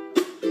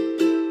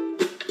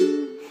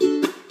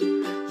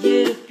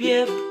 Yip,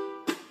 yip.